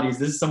reality is,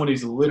 this is someone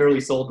who's literally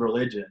sold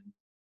religion.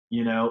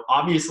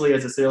 Obviously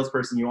as a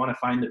salesperson, you want to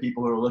find the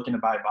people who are looking to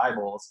buy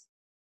Bibles,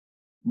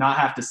 not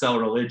have to sell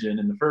religion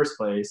in the first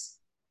place,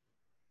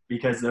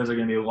 because those are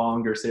going to be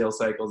longer sales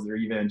cycles. They're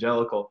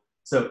evangelical.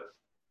 So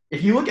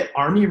if you look at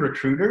Army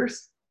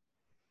recruiters,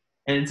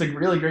 and it's a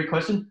really great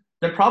question,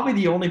 they're probably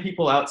the only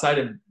people outside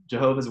of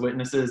Jehovah's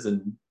Witnesses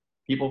and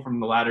people from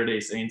the Latter-day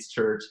Saints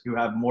church who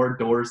have more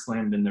doors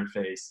slammed in their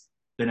face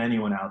than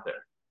anyone out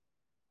there.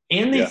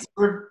 And they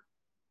serve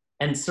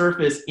and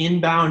surface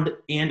inbound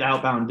and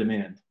outbound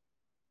demand.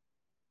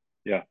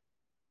 Yeah.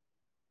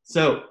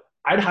 So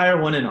I'd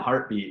hire one in a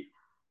heartbeat.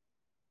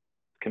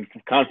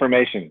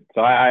 Confirmation.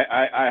 So I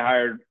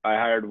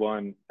hired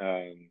one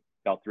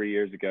about 3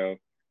 years ago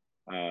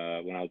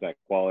when I was at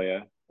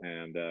Qualia,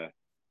 and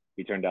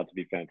he turned out to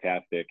be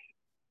fantastic.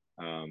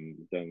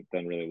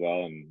 Done really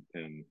well,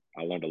 and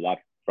I learned a lot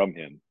from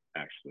him,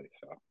 actually.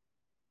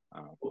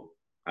 So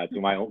that's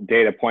my own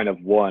data point of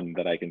one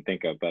that I can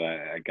think of, but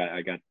I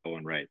got the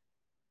one right.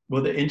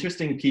 Well, the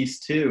interesting piece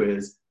too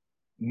is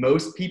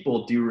most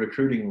people do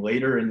recruiting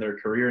later in their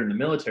career in the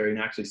military and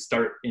actually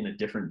start in a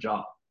different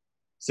job.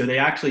 So they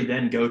actually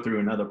then go through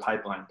another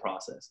pipeline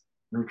process.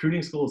 And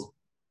recruiting school is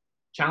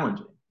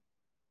challenging.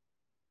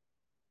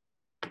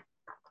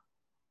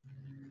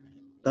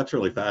 That's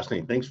really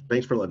fascinating.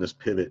 Thanks for letting us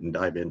pivot and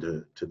dive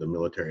into the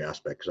military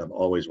aspect, because I've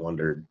always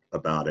wondered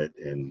about it,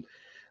 and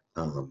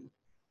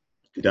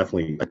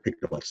definitely I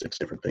picked up like 6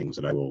 different things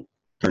that I will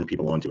turn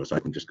people onto, so I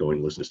can just go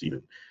and listen to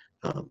Steven.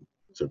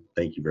 So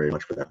thank you very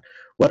much for that.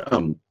 What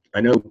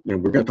I know, we're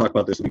going to talk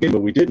about this at the beginning,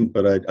 but we didn't.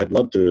 But I'd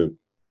love to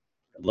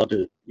for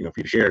you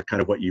to share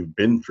kind of what you've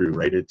been through.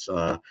 Right, it's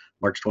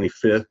March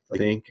 25th, I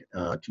think,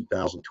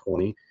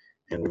 2020,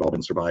 and we've all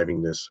been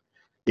surviving this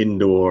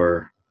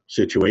indoor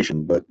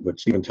situation. But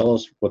Steven, tell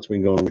us what's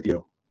been going on with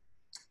you.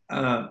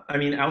 I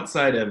mean,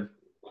 outside of,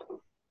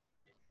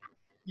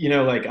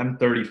 like, I'm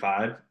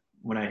 35.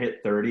 When I hit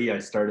 30, I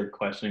started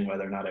questioning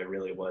whether or not I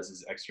really was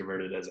as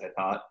extroverted as I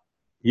thought.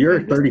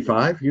 You're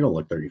 35? You don't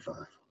look 35.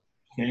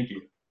 Thank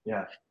you.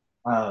 Yeah.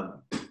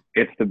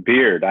 It's the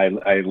beard.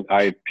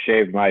 I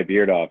shaved my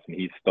beard off and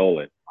he stole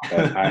it.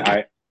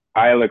 But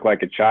I look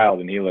like a child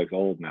and he looks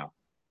old now.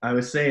 I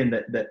was saying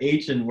that the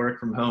H in work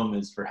from home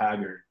is for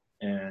haggard.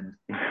 And,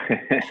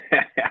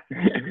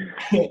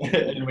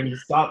 and when you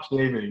stop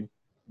shaving,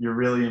 you're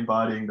really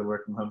embodying the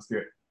work from home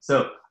spirit.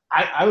 So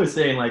I was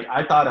saying, like,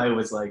 I thought I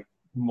was like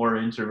more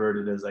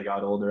introverted as I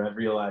got older. I've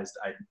realized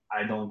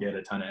I don't get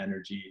a ton of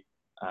energy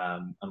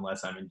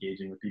unless I'm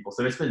engaging with people.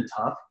 So it's been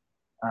tough.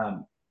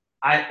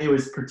 It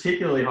was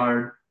particularly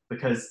hard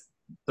because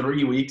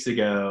 3 weeks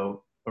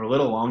ago, or a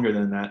little longer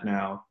than that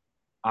now,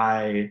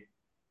 I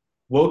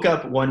woke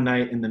up one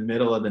night in the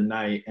middle of the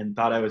night and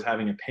thought I was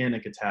having a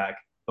panic attack,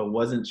 but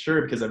wasn't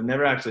sure because I've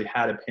never actually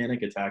had a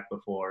panic attack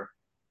before.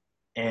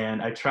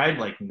 And I tried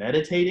like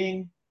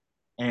meditating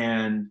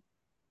and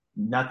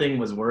nothing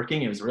was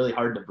working. It was really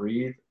hard to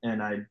breathe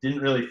and I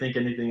didn't really think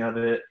anything of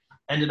it.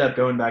 Ended up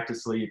going back to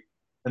sleep.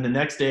 And the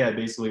next day I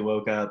basically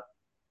woke up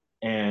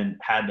and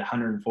had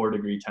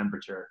 104-degree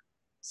temperature.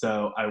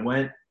 So I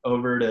went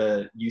over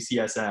to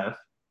UCSF.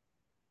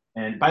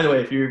 And by the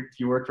way, if you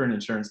work for an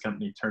insurance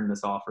company, turn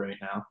this off right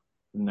now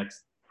in the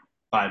next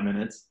 5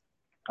 minutes.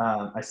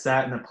 I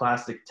sat in a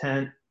plastic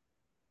tent.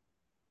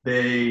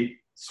 They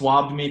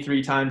swabbed me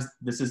 3 times.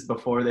 This is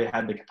before they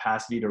had the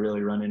capacity to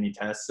really run any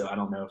tests, so I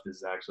don't know if this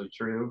is actually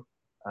true.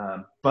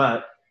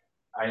 But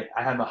I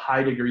have a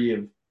high degree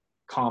of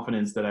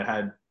confidence that I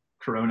had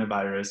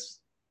coronavirus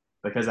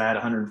because I had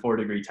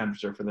 104-degree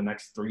temperature for the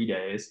next 3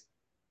 days.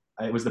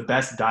 It was the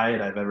best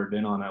diet I've ever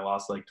been on. I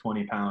lost like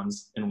 20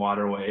 pounds in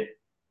water weight.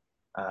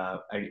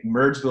 I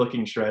emerged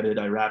looking shredded.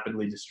 I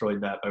rapidly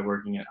destroyed that by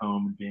working at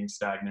home and being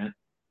stagnant.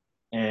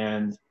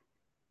 And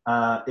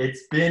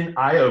it's been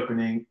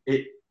eye-opening.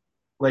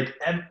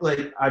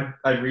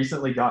 I've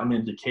recently gotten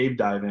into cave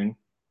diving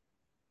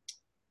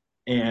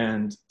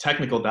and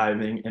technical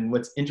diving. And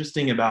what's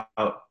interesting about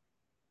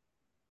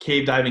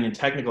cave diving and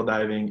technical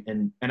diving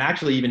and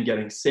actually even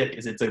getting sick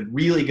is it's a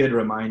really good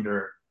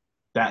reminder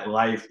that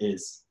life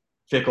is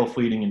fickle,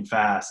 fleeting, and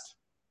fast.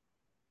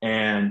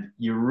 And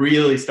you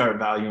really start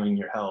valuing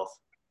your health.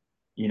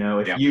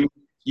 If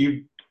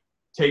you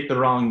take the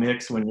wrong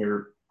mix when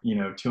you're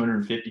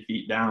 250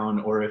 feet down,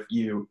 or if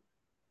you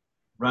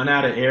run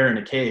out of air in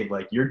a cave,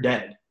 like you're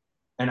dead.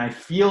 And I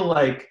feel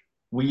like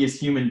we as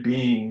human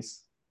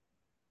beings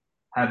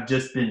have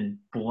just been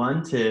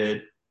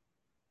blunted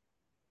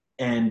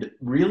and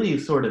really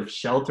sort of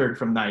sheltered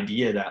from the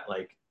idea that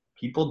like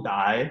people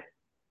die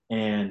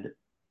and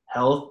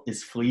health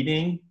is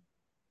fleeting.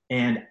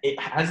 And it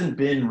hasn't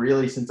been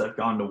really since I've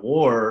gone to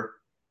war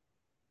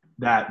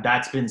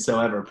that's been so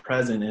ever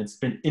present. And it's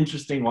been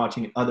interesting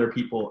watching other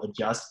people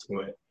adjust to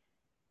it.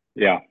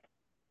 Yeah,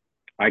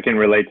 I can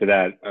relate to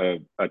that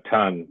a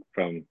ton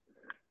from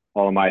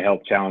all of my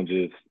health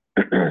challenges.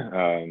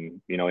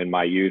 In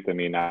my youth, I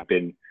mean, I've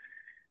been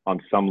on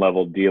some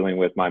level dealing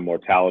with my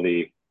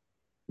mortality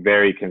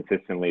very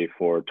consistently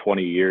for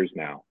 20 years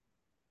now.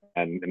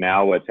 And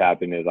now what's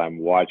happened is I'm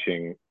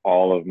watching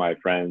all of my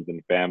friends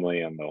and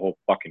family on the whole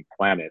fucking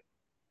planet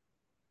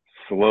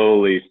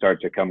slowly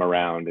start to come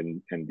around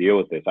and deal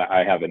with this.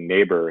 I have a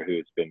neighbor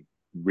who's been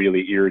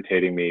really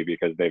irritating me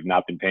because they've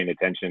not been paying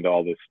attention to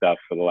all this stuff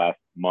for the last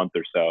month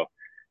or so.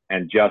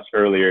 And just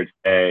earlier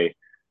today,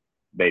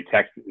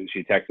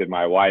 she texted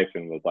my wife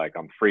and was like,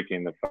 I'm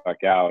freaking the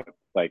fuck out.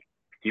 Like,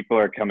 people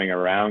are coming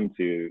around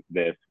to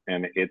this,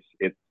 and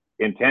it's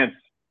intense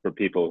for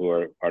people who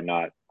are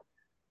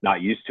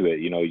not used to it.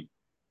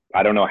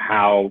 I don't know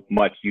how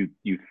much you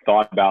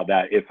thought about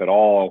that, if at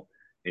all,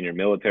 in your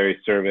military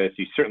service.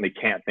 You certainly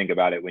can't think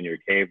about it when you're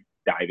cave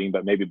diving,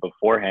 but maybe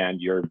beforehand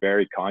you're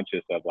very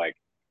conscious of like,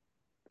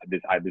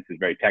 this is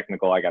very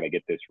technical, I got to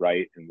get this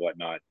right and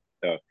whatnot.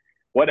 So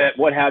what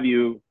have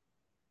you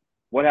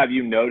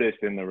noticed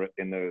in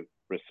the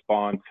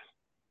response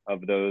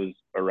of those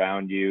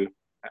around you?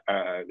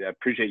 I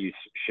appreciate you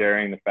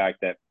sharing the fact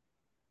that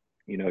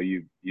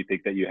you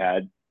think that you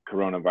had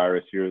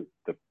coronavirus. You're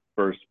the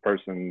first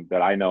person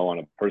that I know on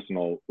a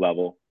personal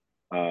level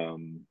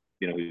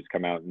who's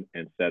come out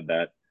and said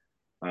that.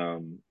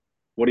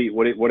 What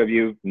have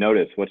you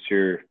noticed? What's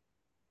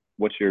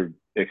your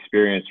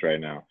experience right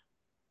now?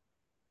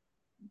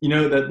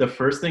 The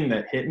first thing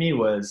that hit me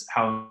was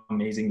how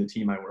amazing the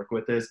team I work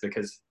with is,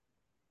 because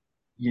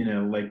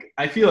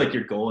I feel like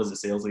your goal as a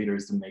sales leader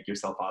is to make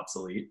yourself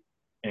obsolete.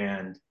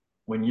 And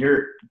when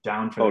you're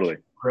down for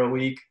a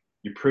week,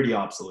 you're pretty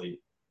obsolete.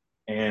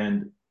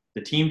 And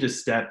the team just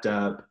stepped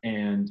up,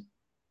 and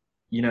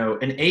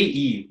an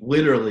AE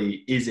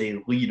literally is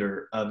a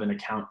leader of an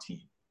account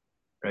team,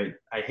 right?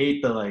 I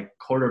hate the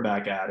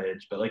quarterback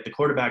adage, but the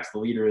quarterback's the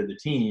leader of the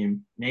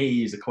team. An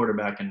AE is a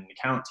quarterback in an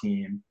account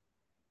team.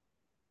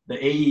 The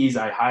AEs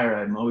I hire,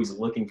 I'm always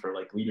looking for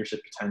leadership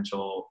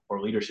potential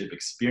or leadership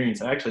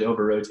experience. I actually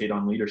over-rotate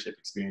on leadership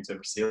experience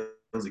over sales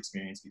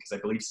experience because I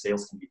believe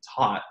sales can be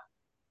taught.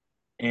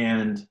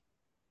 And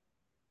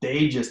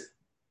they just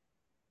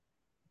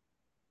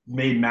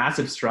made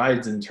massive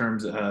strides in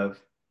terms of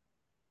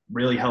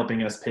really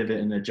helping us pivot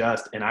and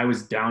adjust. And I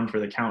was down for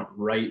the count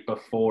right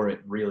before it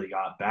really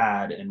got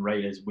bad, and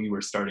right as we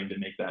were starting to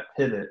make that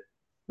pivot.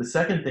 The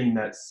second thing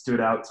that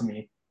stood out to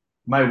me,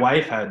 my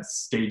wife had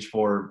stage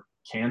 4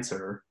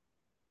 cancer,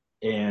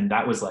 and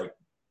that was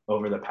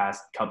over the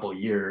past couple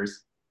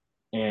years,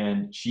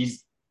 and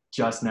she's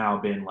just now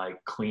been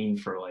clean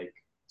for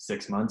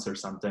 6 months or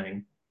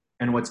something.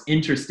 And what's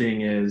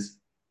interesting is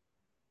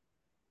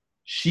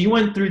she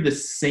went through the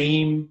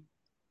same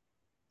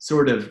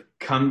sort of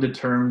come to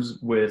terms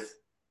with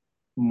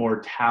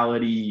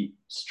mortality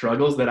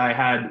struggles that I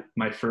had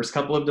my first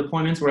couple of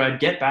deployments, where I'd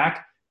get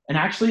back and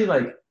actually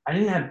I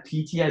didn't have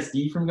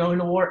PTSD from going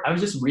to war. I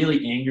was just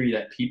really angry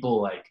that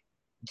people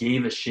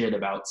gave a shit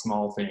about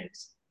small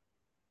things.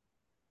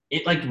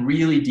 It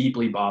really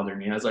deeply bothered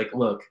me. I was like,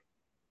 look,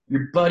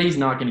 your buddy's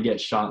not going to get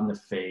shot in the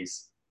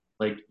face.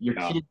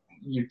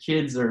 Your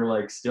kids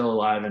are still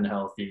alive and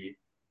healthy.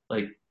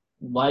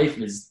 Life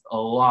is a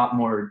lot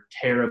more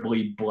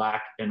terribly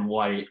black and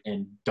white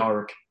and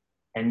dark,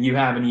 and you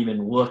haven't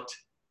even looked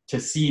to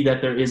see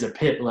that there is a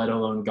pit, let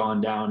alone gone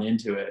down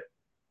into it.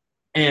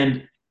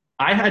 And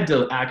I had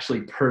to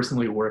actually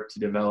personally work to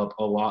develop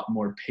a lot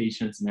more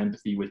patience and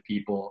empathy with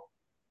people,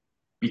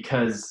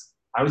 because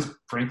I was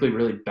frankly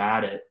really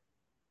bad at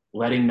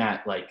letting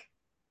that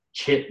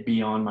chip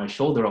be on my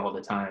shoulder all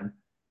the time.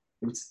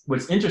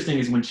 What's interesting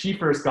is when she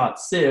first got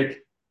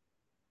sick,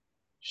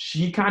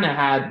 she kind of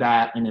had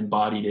that and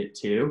embodied it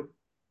too.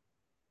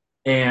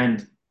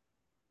 And,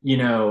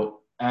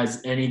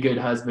 as any good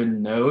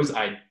husband knows,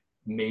 I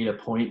made a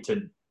point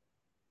to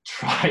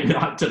try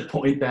not to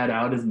point that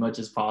out as much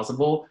as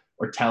possible,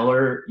 or tell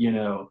her,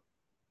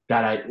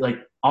 that I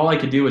all I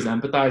could do was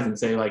empathize and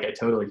say, I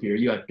totally hear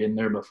you. I've been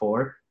there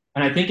before.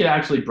 And I think it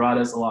actually brought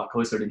us a lot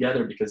closer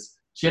together, because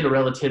she had a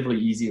relatively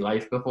easy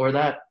life before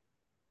that.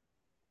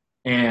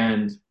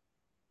 And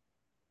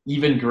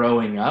even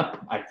growing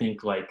up, I think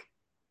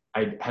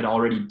I had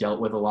already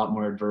dealt with a lot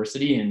more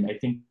adversity. And I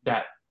think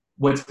that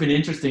what's been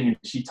interesting, and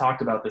she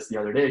talked about this the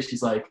other day,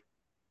 she's like,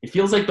 it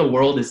feels like the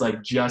world is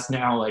just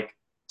now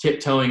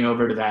tiptoeing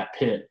over to that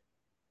pit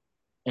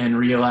and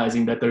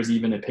realizing that there's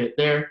even a pit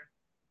there.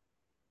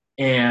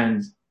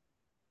 And,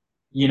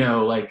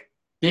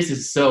 this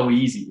is so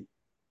easy.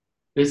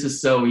 this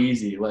is so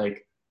easy.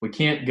 Like, we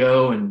can't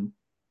go and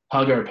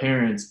hug our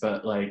parents,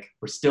 but like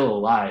we're still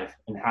alive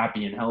and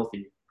happy and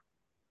healthy.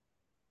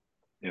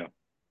 Yeah.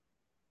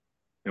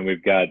 And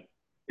we've got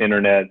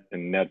internet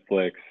and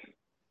Netflix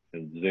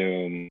and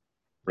Zoom,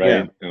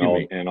 right? Yeah,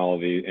 and all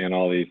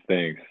these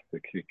things.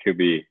 It could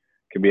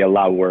be a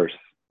lot worse.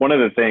 One of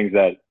the things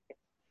that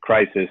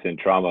crisis and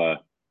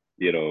trauma,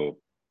 you know,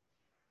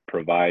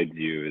 provides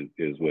you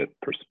is with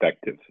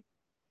perspective,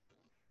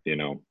 you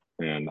know,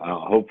 and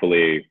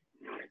hopefully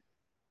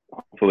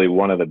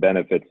one of the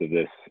benefits of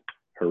this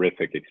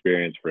horrific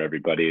experience for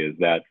everybody is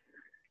that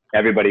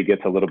everybody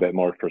gets a little bit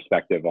more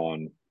perspective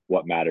on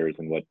what matters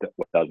and what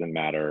doesn't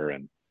matter.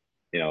 And,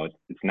 you know,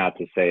 it's not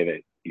to say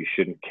that you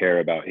shouldn't care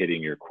about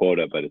hitting your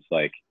quota, but it's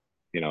like,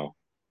 you know,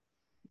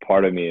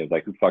 part of me is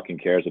like, who fucking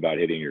cares about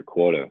hitting your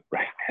quota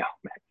right now,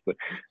 man?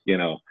 You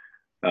know,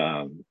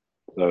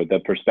 so the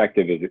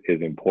perspective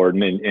is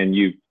important, and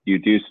you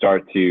do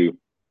start to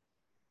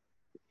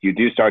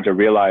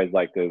realize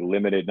like the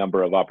limited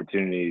number of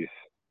opportunities,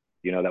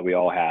 you know, that we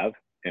all have.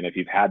 And if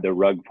you've had the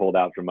rug pulled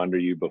out from under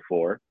you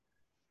before,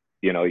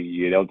 you know,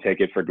 you don't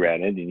take it for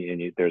granted,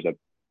 and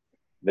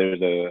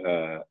there's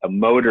a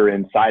motor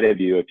inside of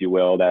you, if you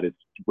will, that is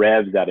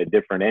revs at a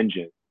different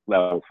engine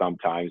level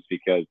sometimes,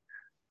 because,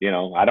 you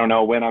know, I don't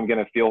know when I'm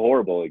going to feel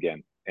horrible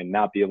again and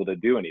not be able to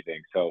do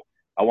anything. So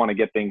I want to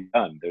get things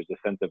done. There's a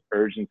sense of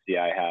urgency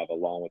I have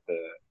along with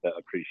the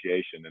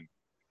appreciation.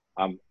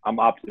 And I'm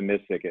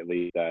optimistic, at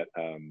least, that,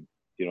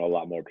 you know, a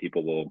lot more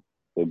people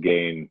will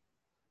gain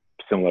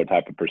similar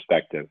type of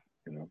perspective,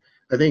 you know.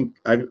 I think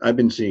I've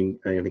been seeing,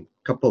 I think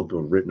a couple of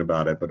people have written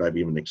about it, but I've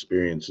even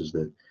experienced is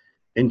that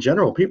in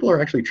general, people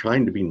are actually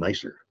trying to be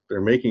nicer.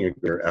 They're making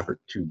their effort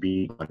to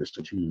be honest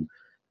and to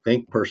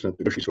thank the person at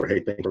the grocery store,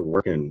 hey, thanks for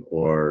working,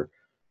 or,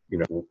 you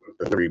know,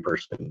 the delivery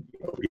person, you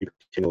know, be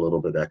a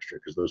little bit extra,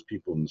 because those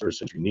people in the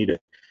person who need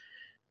it.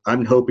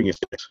 I'm hoping it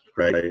sticks,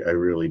 right? I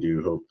really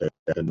do hope that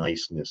the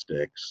niceness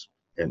sticks,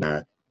 and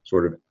that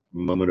sort of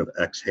moment of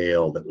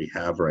exhale that we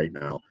have right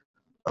now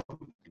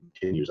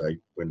continues.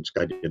 When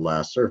Sky did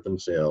last surf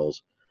and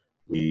sales,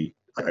 one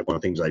of the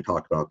things I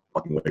talked about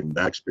walking away from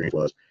that experience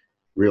was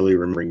really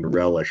remembering to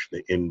relish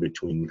the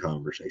in-between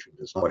conversations.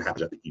 It's not what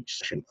happens at each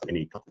session of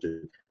any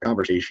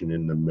conversation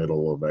in the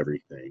middle of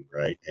everything,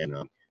 right? And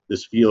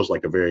this feels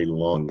like a very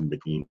long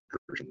in-between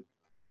version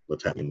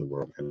what's happening in the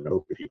world, and I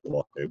hope that people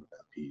walk away with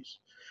that piece.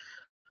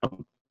 I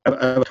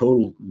have a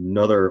total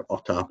another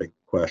off-topic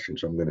question,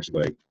 so I'm going to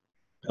say,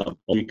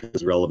 only because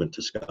it's relevant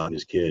to Scott and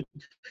his kid.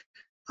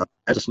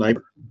 As a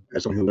sniper,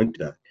 as someone who went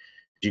to that,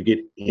 did you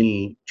get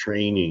any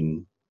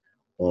training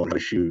on how to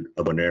shoot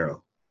a bow and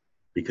arrow?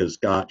 Because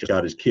Scott just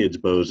got his kids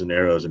bows and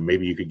arrows, and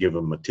maybe you could give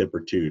them a tip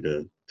or two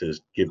to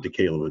give to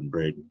Caleb and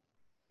Braden.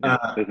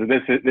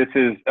 This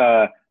is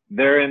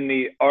they're in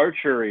the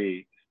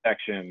archery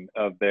section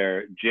of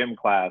their gym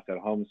class at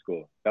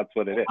homeschool. That's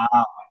what it is.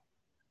 Wow.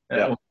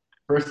 Yeah.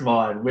 First of all,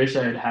 I wish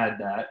I had had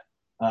that.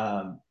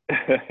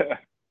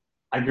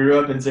 I grew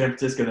up in San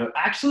Francisco, though.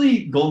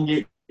 Actually, Golden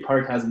Gate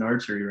Park has an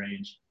archery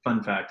range,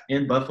 fun fact,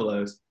 and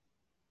buffaloes.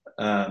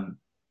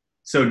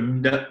 So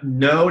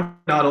no,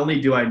 not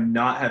only do I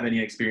not have any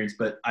experience,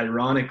 but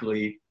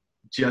ironically,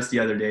 just the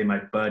other day,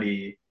 my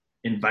buddy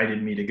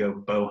invited me to go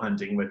bow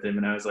hunting with him,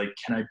 and I was like,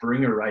 can I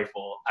bring a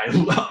rifle?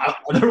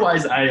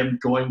 Otherwise I am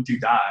going to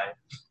die,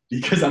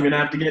 because I'm gonna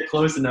have to get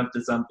close enough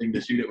to something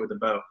to shoot it with a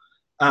bow.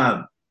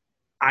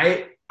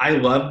 I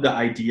love the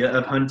idea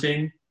of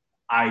hunting.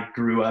 I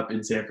grew up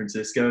in San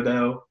Francisco,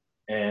 though,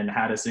 and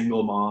had a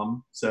single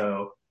mom.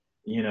 So,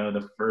 you know,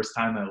 the first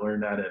time I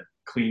learned how to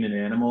clean an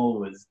animal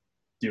was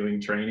doing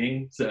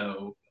training.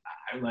 So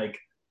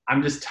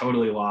I'm just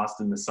totally lost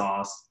in the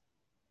sauce,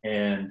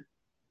 and,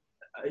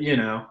 you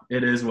know,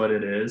 it is what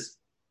it is.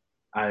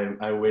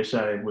 I wish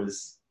I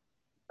was.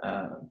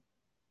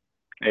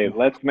 Hey,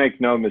 let's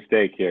make no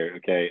mistake here.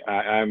 Okay.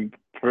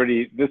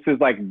 This is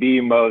like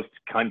the most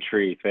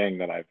country thing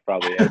that I've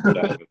probably ever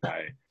done with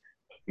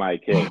my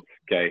kids.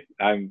 Okay.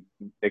 I'm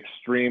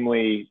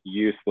extremely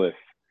useless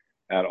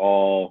at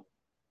all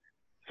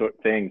sort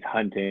of things,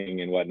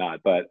 hunting and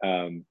whatnot, but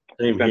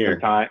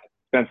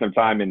spent some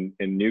time in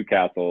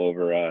Newcastle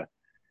over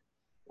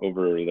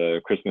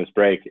the Christmas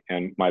break,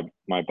 and my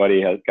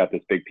buddy has got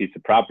this big piece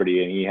of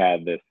property, and he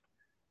had this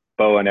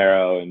bow and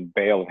arrow and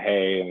bale of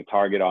hay and a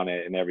target on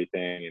it and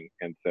everything,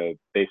 and so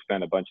they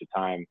spent a bunch of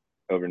time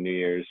over New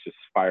Year's just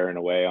firing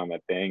away on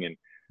that thing. And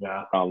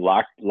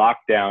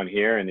lockdown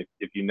here, and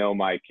if you know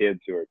my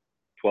kids, who are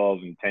 12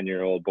 and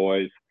 10-year-old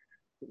boys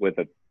with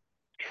a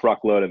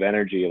truckload of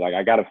energy, like,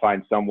 I got to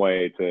find some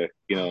way to,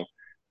 you know,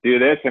 do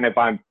this. And if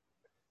I'm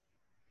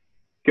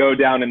go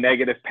down a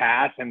negative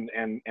path and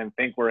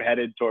think we're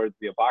headed towards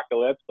the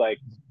apocalypse, like,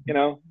 you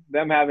know,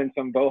 them having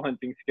some bow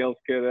hunting skills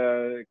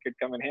could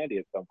come in handy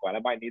at some point. I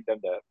might need them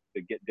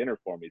to get dinner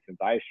for me, since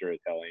I sure as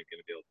hell ain't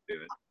gonna be able to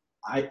do it.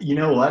 You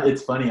know what?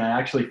 It's funny. I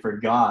actually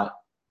forgot,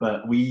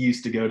 but we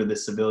used to go to the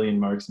civilian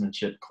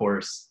marksmanship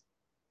course.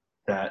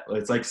 That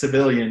it's like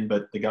civilian,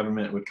 but the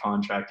government would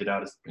contract it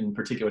out, as, in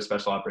particular,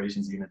 special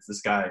operations units.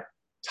 This guy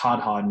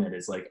Todd Hodnett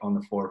is like on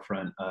the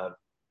forefront of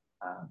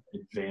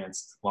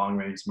advanced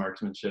long-range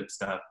marksmanship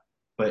stuff.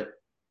 But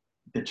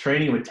the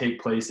training would take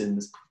place in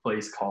this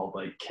place called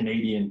like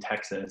Canadian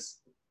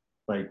Texas,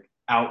 like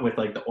out with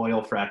like the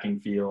oil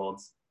fracking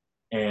fields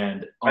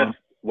and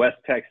West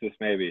Texas,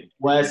 maybe.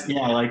 West,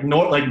 yeah, like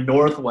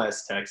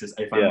northwest Texas,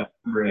 if I'm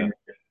remembering.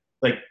 Yeah.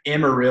 Like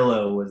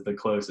Amarillo was the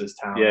closest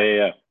town.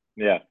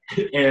 Yeah.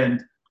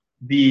 And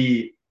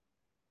the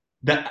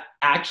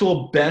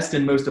actual best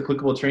and most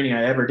applicable training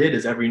I ever did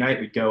is every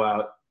night we'd go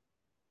out,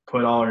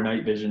 put all our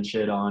night vision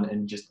shit on,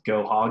 and just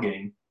go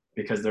hogging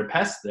because there are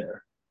pests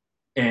there.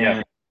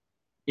 And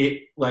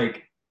it,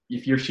 like,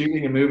 if you're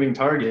shooting a moving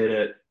target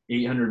at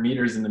 800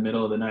 meters in the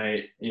middle of the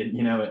night,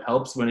 it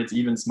helps when it's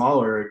even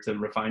smaller to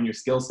refine your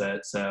skill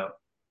set. So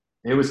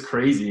it was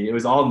crazy. It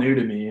was all new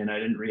to me, and I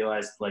didn't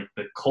realize like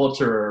the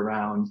culture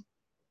around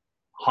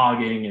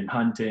hogging and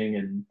hunting.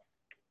 And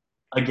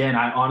again,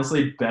 I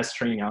honestly best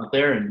training out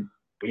there, and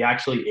we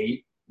actually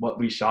ate what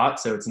we shot,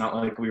 so it's not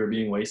like we were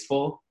being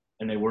wasteful,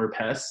 and they were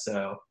pests.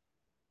 So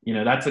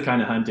that's the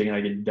kind of hunting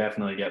I could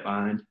definitely get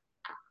behind.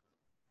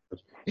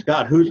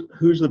 Scott,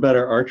 who's the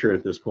better archer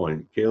at this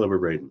point, Caleb or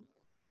Braden?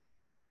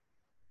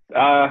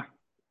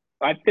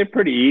 They're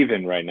pretty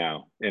even right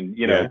now, and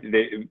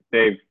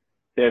they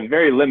have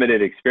very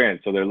limited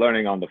experience, so they're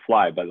learning on the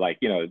fly. But like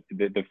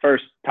the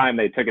first time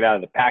they took it out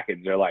of the package,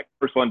 they're like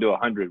first one to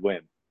 100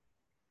 wins.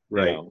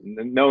 Right.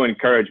 No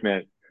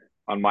encouragement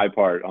on my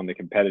part on the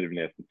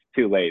competitiveness. It's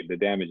too late. The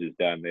damage is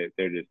done.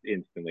 They're just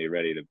instantly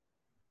ready to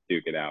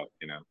duke it out.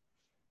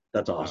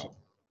 That's awesome.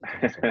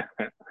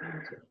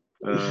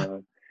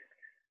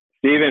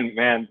 Steven,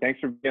 man, thanks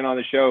for being on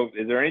the show.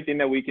 Is there anything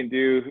that we can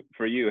do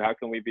for you? How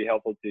can we be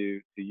helpful to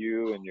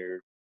you and your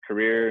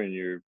career and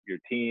your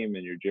team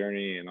and your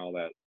journey and all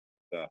that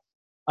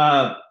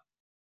stuff?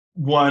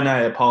 One, I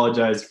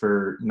apologize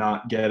for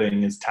not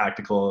getting as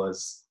tactical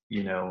as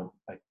I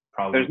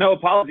probably. There's no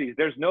apologies.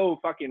 There's no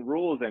fucking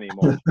rules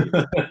anymore.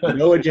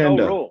 No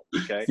agenda. No rule.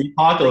 Okay.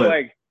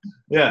 Apocalypse.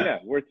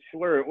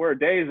 We're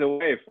days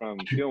away from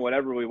doing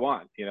whatever we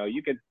want.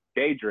 You could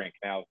day drink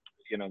now.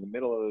 In the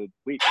middle of the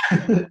week.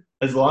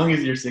 As long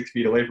as you're 6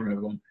 feet away from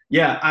everyone.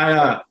 Yeah,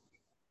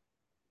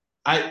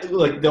 I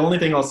look. The only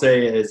thing I'll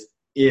say is,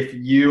 if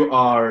you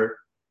are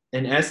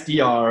an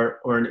SDR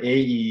or an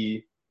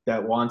AE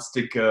that wants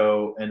to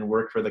go and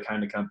work for the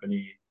kind of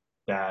company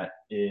that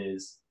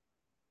has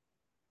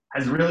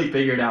really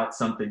figured out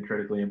something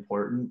critically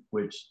important,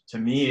 which to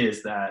me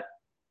is that,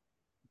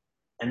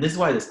 and this is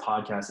why this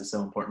podcast is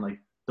so important. Like,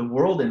 the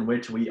world in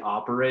which we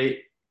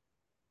operate,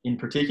 in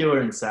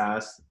particular in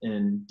SaaS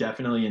and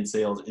definitely in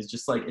sales, is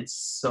just like, it's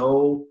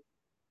so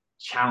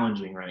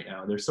challenging right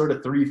now. There's sort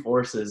of three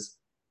forces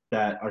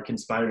that are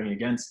conspiring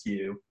against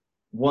you.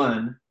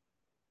 One,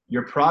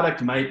 your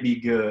product might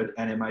be good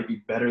and it might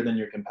be better than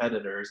your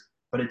competitors,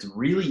 but it's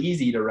really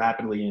easy to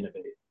rapidly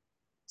innovate.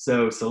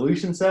 So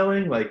solution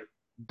selling, like,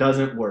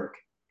 doesn't work.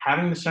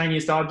 Having the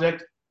shiniest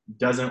object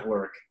doesn't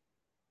work.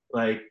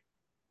 Like,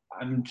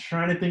 I'm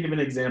trying to think of an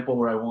example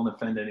where I won't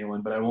offend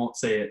anyone, but I won't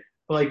say it.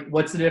 Like,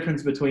 what's the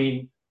difference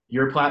between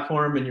your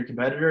platform and your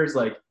competitors?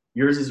 Like,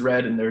 yours is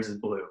red and theirs is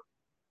blue.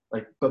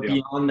 Like, but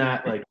beyond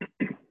that, like,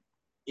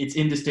 it's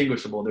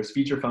indistinguishable. There's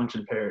feature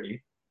function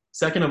parity.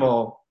 Second of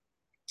all,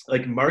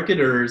 like,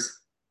 marketers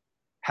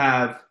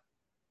have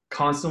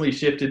constantly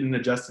shifted and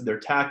adjusted their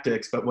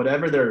tactics, but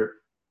whatever they're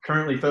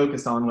currently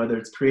focused on, whether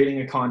it's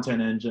creating a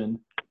content engine,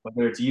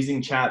 whether it's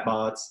using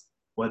chatbots,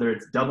 whether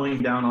it's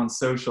doubling down on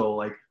social,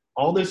 like,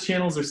 all those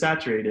channels are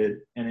saturated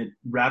and it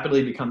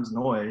rapidly becomes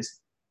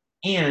noise.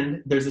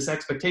 And there's this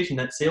expectation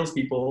that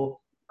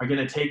salespeople are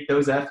going to take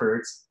those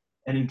efforts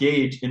and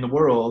engage in the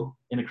world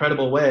in a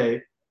credible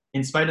way,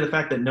 in spite of the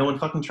fact that no one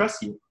fucking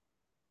trusts you.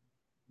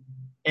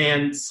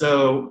 And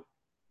so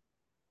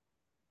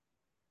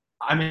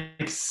I'm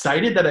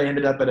excited that I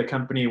ended up at a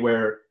company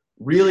where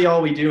really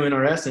all we do in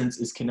our essence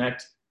is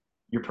connect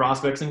your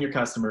prospects and your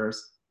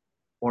customers,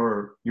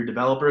 or your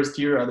developers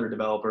to your other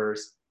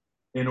developers,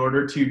 in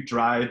order to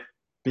drive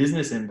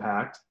business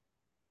impact.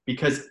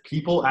 Because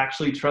people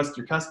actually trust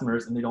your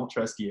customers and they don't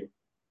trust you.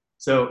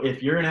 So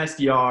if you're an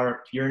SDR,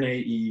 if you're an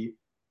AE, if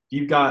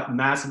you've got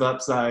massive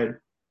upside,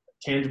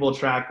 tangible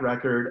track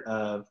record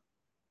of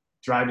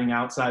driving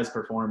outsized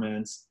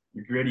performance,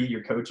 you're gritty,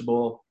 you're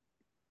coachable,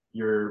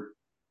 you're,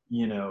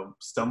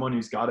 someone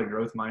who's got a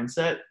growth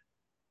mindset,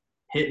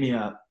 hit me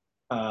up.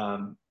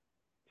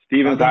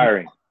 Steven's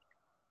hiring.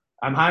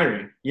 I'm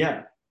hiring,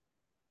 yeah.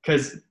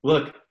 Because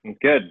look,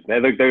 good.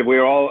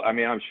 We're all. I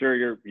mean, I'm sure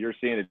you're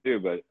seeing it too,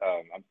 but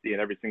I'm seeing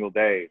every single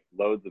day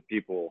loads of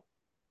people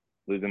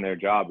losing their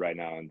job right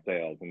now in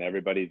sales, and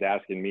everybody's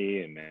asking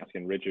me and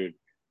asking Richard,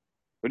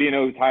 "Who do you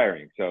know who's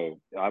hiring?" So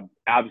I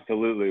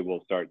absolutely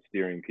will start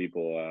steering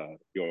people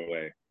your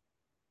way.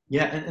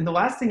 Yeah, and the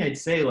last thing I'd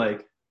say,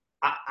 like,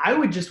 I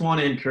would just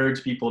want to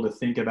encourage people to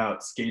think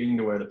about skating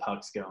to where the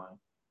puck's going.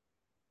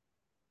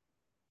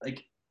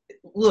 Like,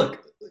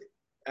 look,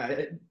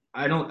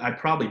 I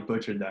probably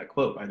butchered that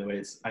quote, by the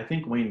way. I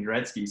think Wayne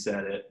Gretzky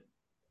said it.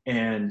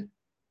 And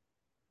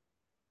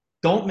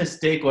don't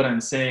mistake what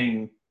I'm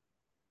saying,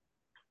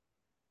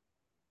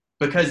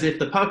 because if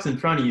the puck's in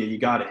front of you, you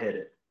got to hit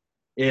it.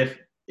 If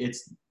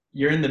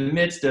you're in the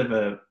midst of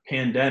a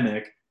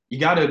pandemic, you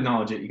got to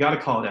acknowledge it. You got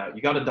to call it out.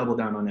 You got to double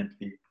down on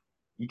empathy.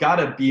 You got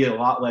to be a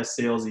lot less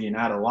salesy and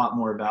add a lot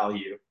more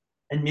value.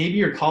 And maybe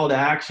your call to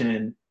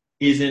action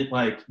isn't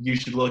like, you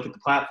should look at the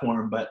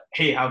platform, but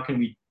hey, how can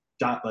we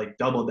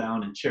double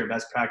down and share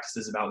best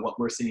practices about what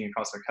we're seeing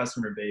across our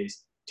customer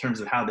base in terms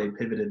of how they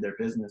pivoted their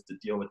business to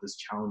deal with this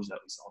challenge that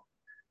we solved.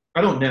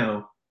 I don't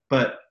know,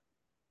 but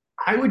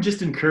I would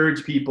just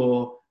encourage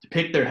people to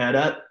pick their head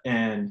up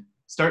and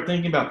start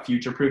thinking about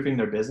future-proofing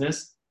their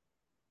business.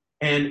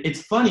 And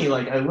it's funny,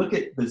 like I look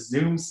at the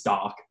Zoom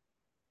stock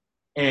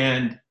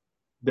and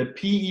the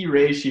PE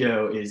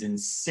ratio is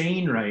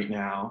insane right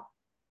now.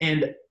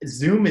 And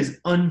Zoom is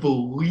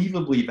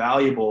unbelievably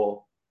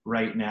valuable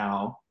right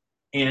now.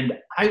 And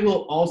I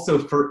will also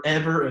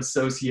forever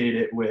associate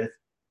it with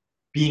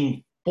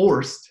being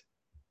forced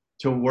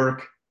to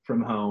work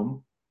from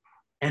home.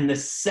 And the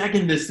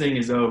second this thing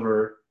is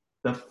over,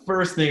 the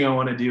first thing I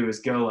want to do is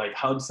go like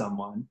hug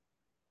someone,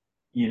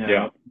 in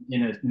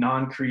a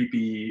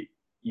non-creepy,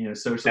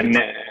 social.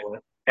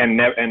 And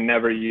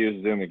never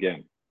use Zoom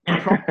again.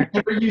 And probably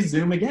never use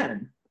Zoom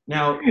again.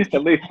 Now,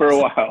 at least for a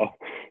while.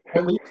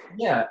 At least,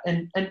 yeah.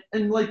 And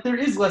like there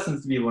is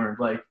lessons to be learned.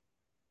 Like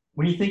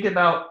when you think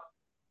about,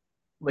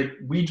 like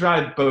we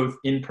drive both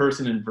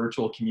in-person and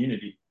virtual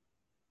community.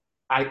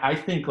 I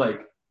think like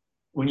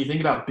when you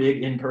think about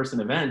big in-person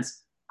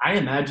events, I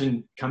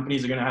imagine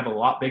companies are going to have a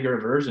lot bigger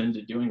aversion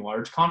to doing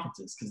large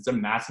conferences because it's a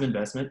massive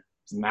investment,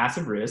 it's a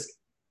massive risk,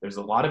 there's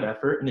a lot of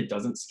effort, and it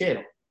doesn't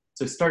scale.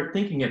 So start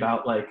thinking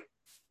about like,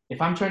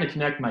 if I'm trying to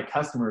connect my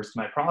customers to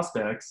my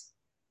prospects,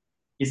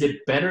 is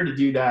it better to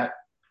do that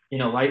in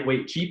a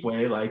lightweight, cheap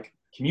way like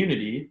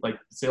community, like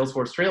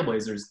Salesforce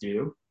Trailblazers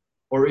do?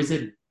 Or is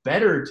it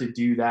better to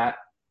do that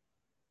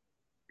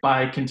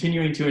by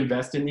continuing to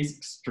invest in these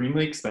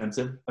extremely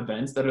expensive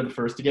events that are the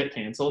first to get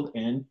canceled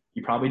and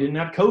you probably didn't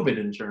have COVID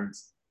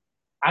insurance?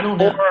 I don't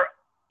know.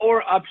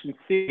 Or option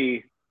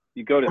C,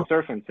 you go to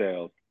surf and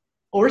sales.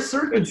 Or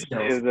surf and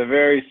sales. It's a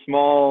very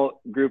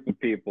small group of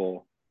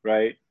people,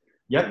 right?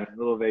 Yep. And a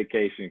little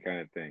vacation kind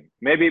of thing.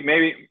 Maybe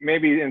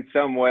in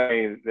some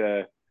way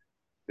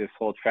this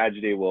whole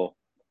tragedy will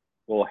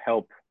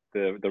help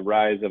the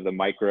rise of the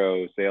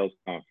micro sales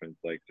conference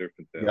like surf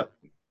and sales. Yep.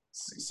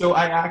 So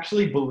I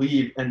actually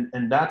believe, and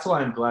that's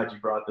why I'm glad you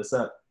brought this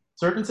up.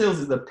 Surf and Sales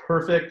is the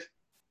perfect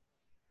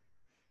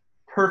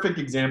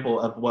example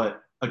of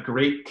what a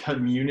great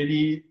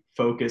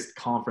community-focused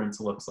conference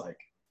looks like.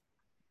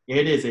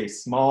 It is a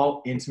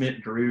small,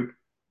 intimate group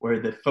where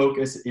the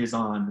focus is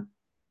on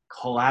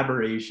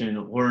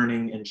collaboration,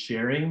 learning, and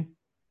sharing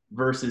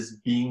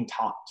versus being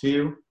talked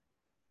to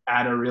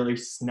at a really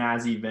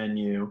snazzy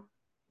venue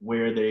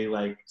where they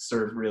like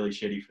serve really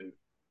shitty food.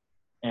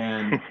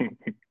 And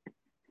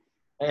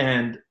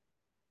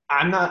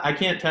I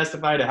can't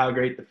testify to how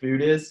great the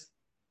food is.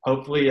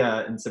 Hopefully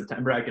in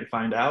September I could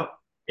find out.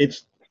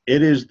 It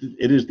is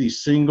the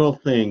single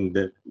thing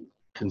that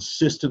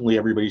consistently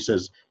everybody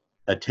says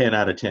a 10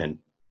 out of 10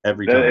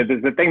 every time.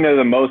 It's the thing they're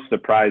the most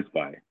surprised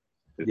by,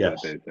 is yes.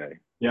 what they say.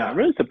 Yeah. I'm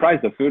really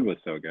surprised the food was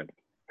so good.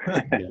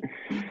 Yeah.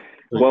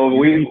 Well,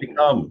 we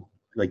become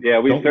like, yeah,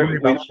 we don't worry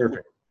about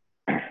certainly.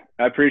 surfing.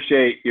 I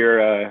appreciate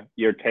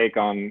your take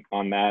on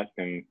that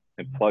and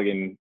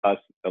plugging us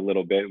a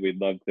little bit.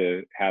 We'd love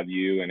to have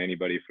you and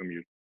anybody from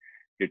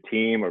your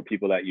team or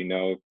people that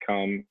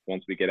come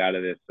once we get out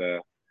of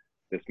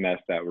this mess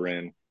that we're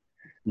in.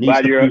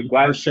 Glad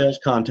first sales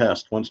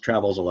contest once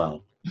travel's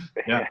allowed.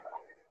 Yeah,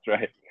 that's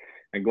right.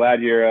 And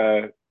glad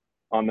you're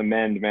on the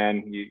mend,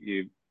 man.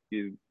 You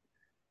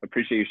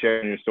appreciate you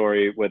sharing your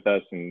story with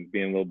us and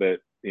being a little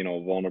bit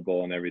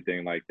vulnerable and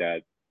everything like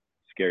that.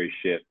 Scary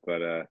shit,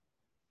 but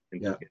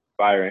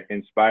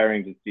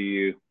inspiring to see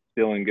you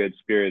still in good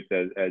spirits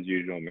as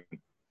usual, man.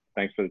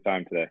 Thanks for the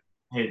time today.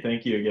 Hey,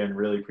 thank you again.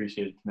 Really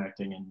appreciated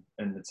connecting,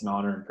 and it's an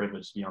honor and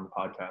privilege to be on the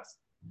podcast.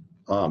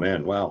 Oh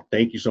man, wow.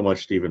 Thank you so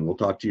much, Steven. We'll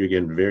talk to you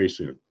again very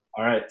soon.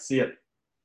 All right, see ya.